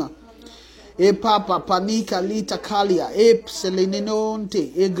colima. E papa panica lita calia e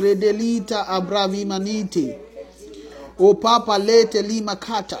selenonte e gredelita abravimanite. O papa lete lima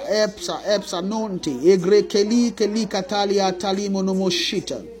kata epsa nonte e grekeli keli katalia talimo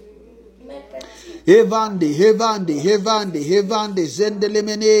nomoshita. Hevande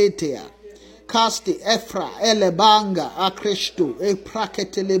zendelemenetea. Casti efra elebanga akresto e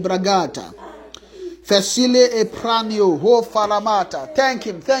praketele bragata. Facile e pranio ho faramata. Thank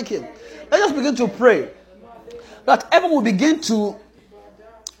him. Let us begin to pray that heaven will begin to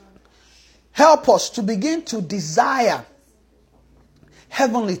help us to begin to desire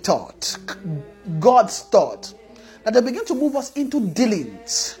heavenly thought, God's thought, that they begin to move us into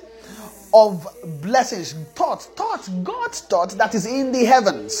dealings of blessings, thoughts, God's thought that is in the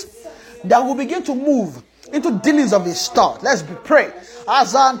heavens, that will begin to move into dealings of his thought. Let's pray.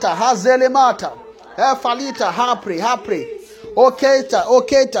 Azanta, Hazelemata, Falita, Hapre. Oketa,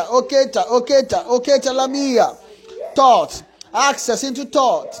 Lamia. Thought, access into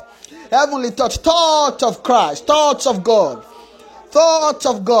thought. Heavenly thought of Christ, thoughts of God. Thoughts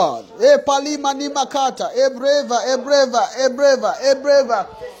of God. E palima ni makata, ebreva.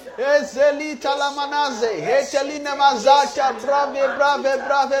 Ezelita la manaze, hetelina mazata,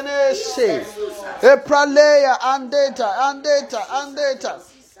 brave nese. E praleya andeta.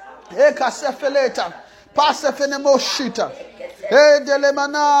 E kasefeleta, pasefenemoshita. E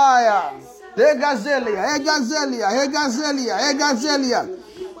delemanaya. E gazelia.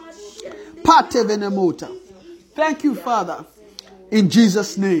 Pate venemota. Thank you, Father. In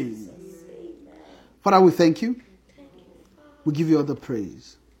Jesus' name. Father, we thank you. We give you all the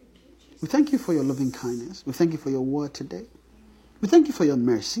praise. We thank you for your loving kindness. We thank you for your word today. We thank you for your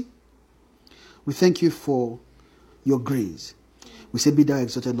mercy. We thank you for your grace. We say, be thou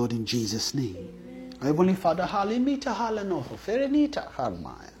exalted, Lord, in Jesus' name. Heavenly Father, halimita halanoho, ferenita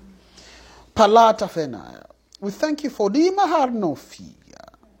harmaya, palata fenaya. We thank you for the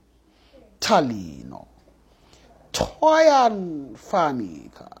maharnofia, talino, toyan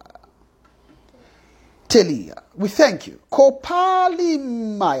fanika, telia. We thank you. Kopali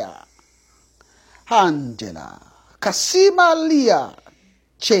maya, Angela, Kasimalia,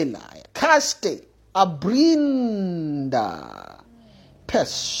 Chelaya, Kaste, Abrinda,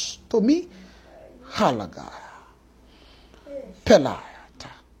 Pestomi, Halagaya,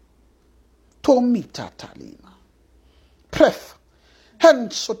 Pelayata, Tomita Talima, Pref, Hen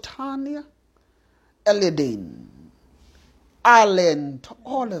Sotania, Eledin, Alent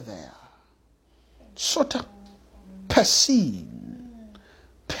Oliver, Sota, Pessin,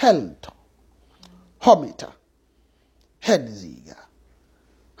 Pelto, Homita, Henziga,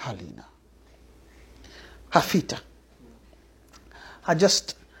 Halina, Hafita. I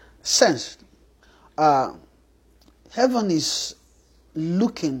just sensed heaven is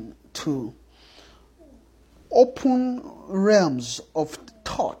looking to open realms of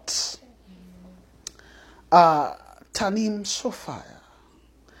thoughts. Tanim Sophia,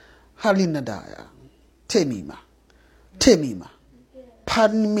 Halinadaya, Temima,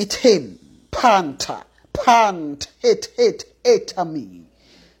 Panmitem, Panta, Pant, Etami,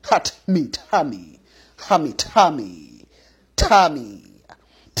 Hatmi,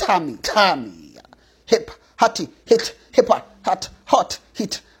 Tami, Hip, Hati, Hit, Hippa, Hat, Hot,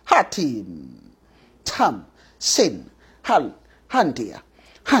 Hit, Hatim, Tam, Sin, Hal, Handia,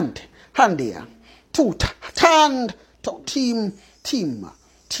 Handia, Tut, Tand, Team,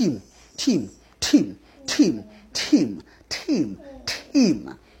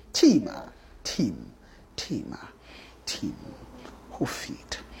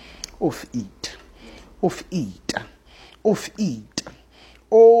 Off eat.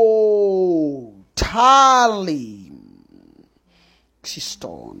 Oh, Talim,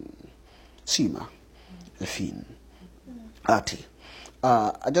 Xiston, Sima, Efin, Ati.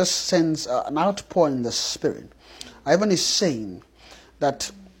 I just sense an outpouring in the spirit. Ivan is saying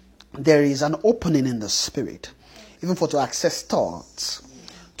that there is an opening in the spirit, even to access thoughts.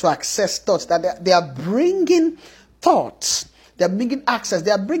 That they are bringing thoughts. They are bringing access.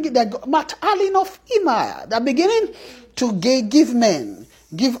 They are Mat Alin of Ima. They are beginning to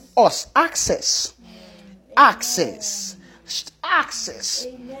give us access. Access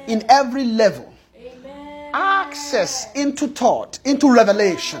in every level. Access into thought, into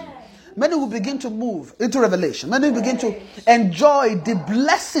revelation. Many will begin to move into revelation. Many will begin to enjoy the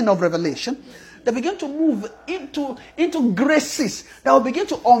blessing of revelation. They begin to move into graces that will begin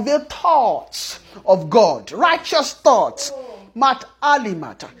to unveil thoughts of God, righteous thoughts. Mat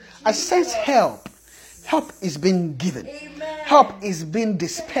alimata. I sense help. Help is being given. Help is being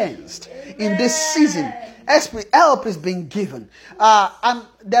dispensed in this season. Help is being given. And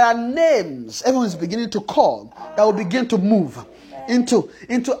there are names everyone is beginning to call that will begin to move into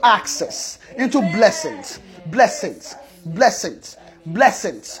access, into blessings.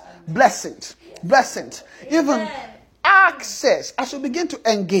 Even access as you begin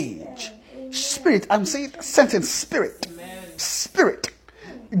to engage. Spirit, I'm saying sentence, spirit.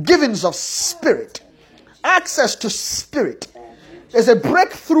 Givings of spirit. Access to spirit. There's a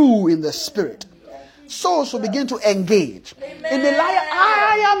breakthrough in the spirit. Souls will begin to engage in the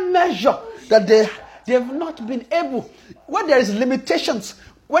higher measure that they have not been able. When there is limitations,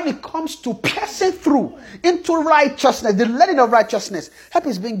 when it comes to piercing through into righteousness, the learning of righteousness, help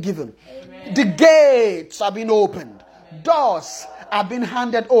is being given. Amen. The gates are being opened. Doors are being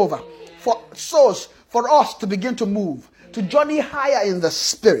handed over for souls, for us to begin to move, to journey higher in the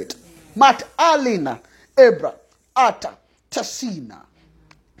spirit. Mat Alina, Ebra, Ata, Tassina.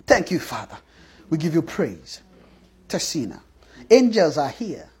 Thank you, Father. We give you praise. Tassina. Angels are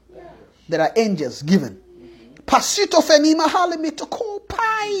here. There are angels given. Pasito fenima halimito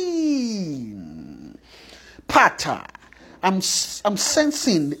kopain. Pata. I'm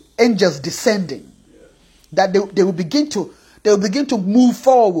sensing angels descending. That they will begin to move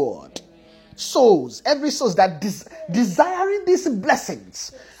forward. Souls, every soul that desiring these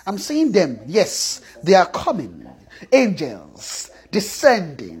blessings. I'm seeing them. Yes, they are coming. Angels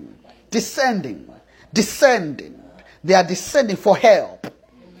descending. They are descending for help.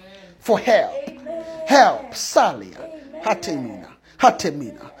 For help. Amen. Help. Salia. Hatemina.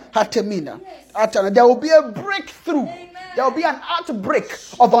 There will be a breakthrough. Amen. There will be an outbreak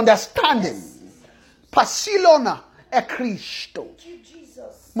of understanding. Pasilona e Cristo.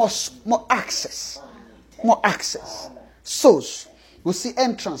 More access. Souls will see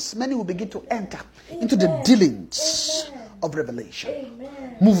entrance. Many will begin to enter into the dealings of revelation.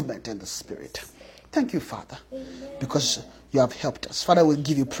 Amen. Movement in the spirit. Thank you, Father, because you have helped us. Father, we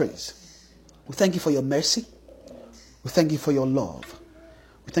give you praise. We thank you for your mercy. We thank you for your love.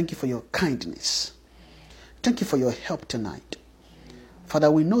 We thank you for your kindness. Thank you for your help tonight.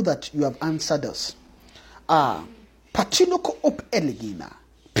 Father, we know that you have answered us. Patiloko op elegina.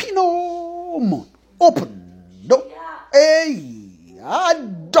 Pino mon. Open. Do. Hey.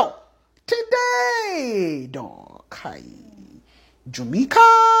 Ado. Today. Do. Kai.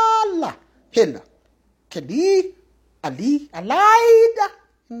 Jumikala. Hela. Kedi. Ali. Alaida.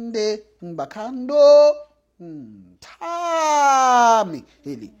 Nde. Mbakando. Tami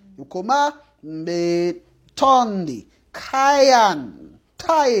hili ukoma me tondi kayan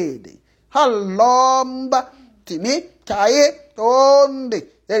taide halomba timi kaye tondi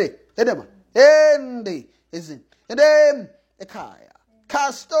edema endi izin edem ekaya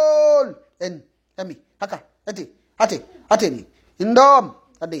kastol en emi haka ateni indom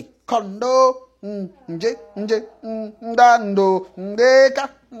ade kondo nje ndando ndeka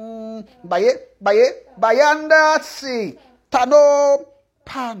bayanda si tano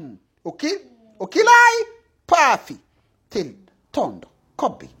pan okilai pafi til tondo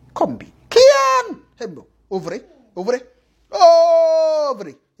kombi kian hembo ovre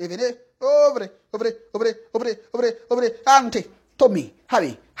evene ovre ante Tommy,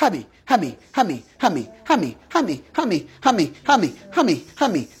 hami,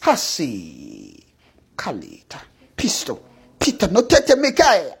 hasi, kalita, pisto, pita, no tete,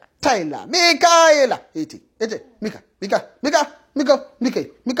 Mikaela, Tyler, Mikaela,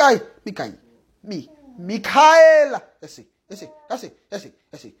 Mikaela, esi,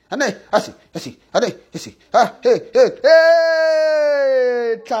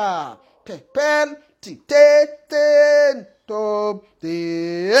 ta, pen, ten, to,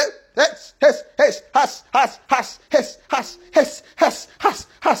 the, has,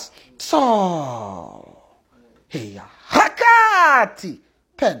 so, heya, hakati,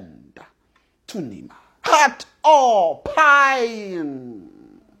 penda, tunima, hat, pine,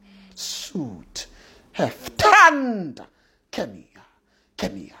 suit, heftanda, kemia,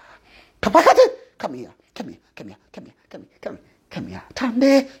 kapakate, come here,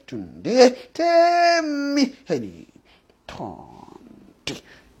 tande, tunde, temi, heni, tondi,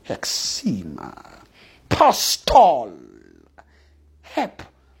 hexima, postol, hep,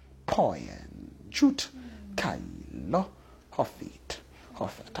 poen, jut, kailo,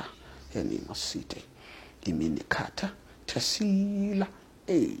 hofeta, heni mosite, iminikata, tesila,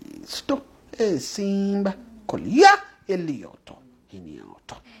 esto, esimba, kolia, elioto,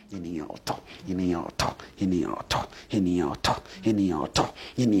 inioto.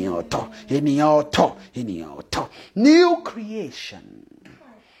 New creation.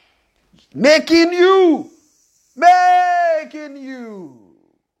 Making you.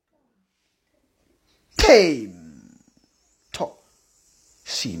 Tame. To.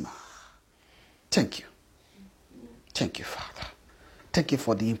 Shima. Thank you, Father. Thank you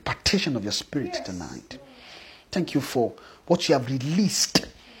for the impartation of your spirit tonight. Thank you for what you have released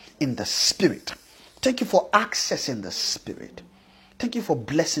in the spirit. Thank you for access in the spirit. Thank you for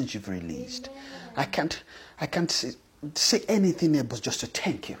blessings you've released. I can't say anything else but just to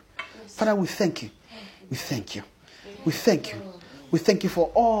thank you. Father, we thank you. We thank you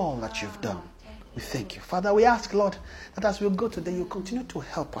for all that you've done. We thank you. Father, we ask, Lord, that as we go today, you continue to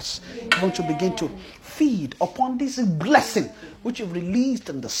help us. You want to begin to feed upon this blessing which you've released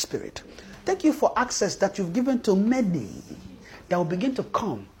in the spirit. Thank you for access that you've given to many that will begin to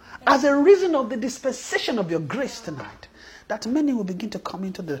come as a reason of the dispensation of your grace tonight, that many will begin to come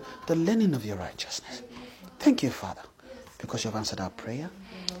into the learning of your righteousness. Thank you, Father, because you've answered our prayer.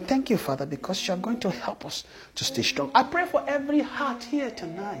 Thank you, Father, because you're going to help us to stay strong. I pray for every heart here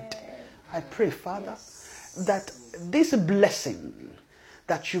tonight. I pray, Father, that this blessing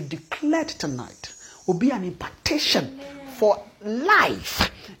that you've declared tonight will be an impartation for life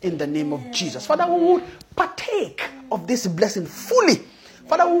in the name of Jesus. Father, we will partake of this blessing fully.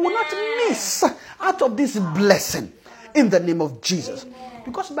 Father, we will not miss out of this blessing in the name of Jesus.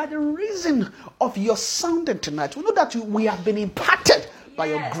 Because by the reason of your sounding tonight, we know that we have been imparted by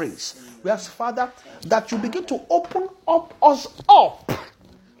your grace. We ask, Father, that you begin to open us up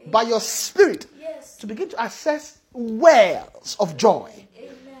by your spirit to begin to access wells of joy.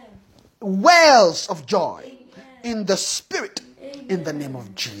 Wells of joy in the spirit, in the name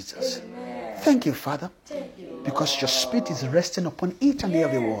of Jesus. Thank you, Father, because your spirit is resting upon each and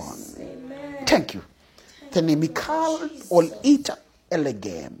every one. Thank you. Tenemikal ol ita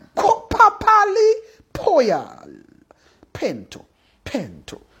elegem. Kopapali poyal. Pento.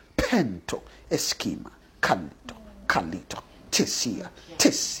 Eskima. Kalito. Tesia.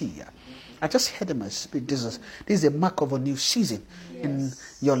 I just heard in my spirit, this is a mark of a new season in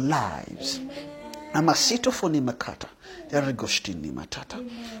your lives. Amasito foni makata, erigostini matata.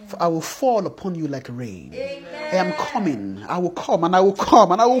 For I will fall upon you like rain. I am coming. I will come and I will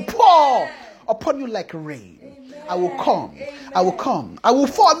pour upon you like rain. I will come. I will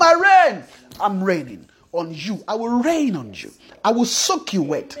fall my rain. I'm raining on you. I will rain on you. I will soak you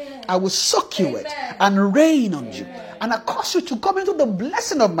wet. And rain on you. And I cause you to come into the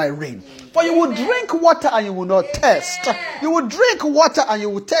blessing of my rain. For you will drink water and you will not thirst. You will drink water and you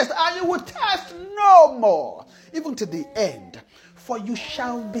will thirst. And you will thirst no more. Even to the end. For you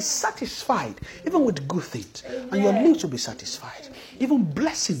shall be satisfied, even with good things, and your lips will be satisfied. Even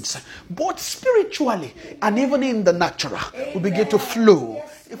blessings, both spiritually and even in the natural, will begin to flow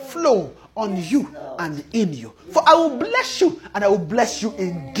on you and in you. For I will bless you, and I will bless you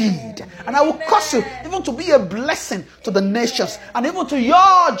indeed. And I will cause you even to be a blessing to the nations, and even to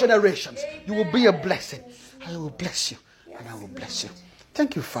your generations. You will be a blessing. I will bless you, and I will bless you.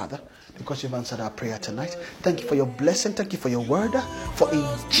 Thank you, Father, because you've answered our prayer tonight. Thank you for your blessing. Thank you for your word. For in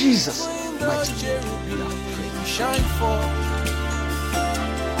Jesus' mighty name we are praying. Shine forth.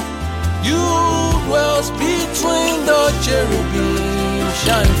 You dwells between the cherubim.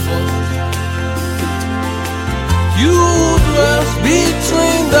 Shine forth. You dwells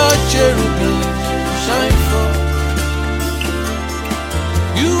between the cherubim.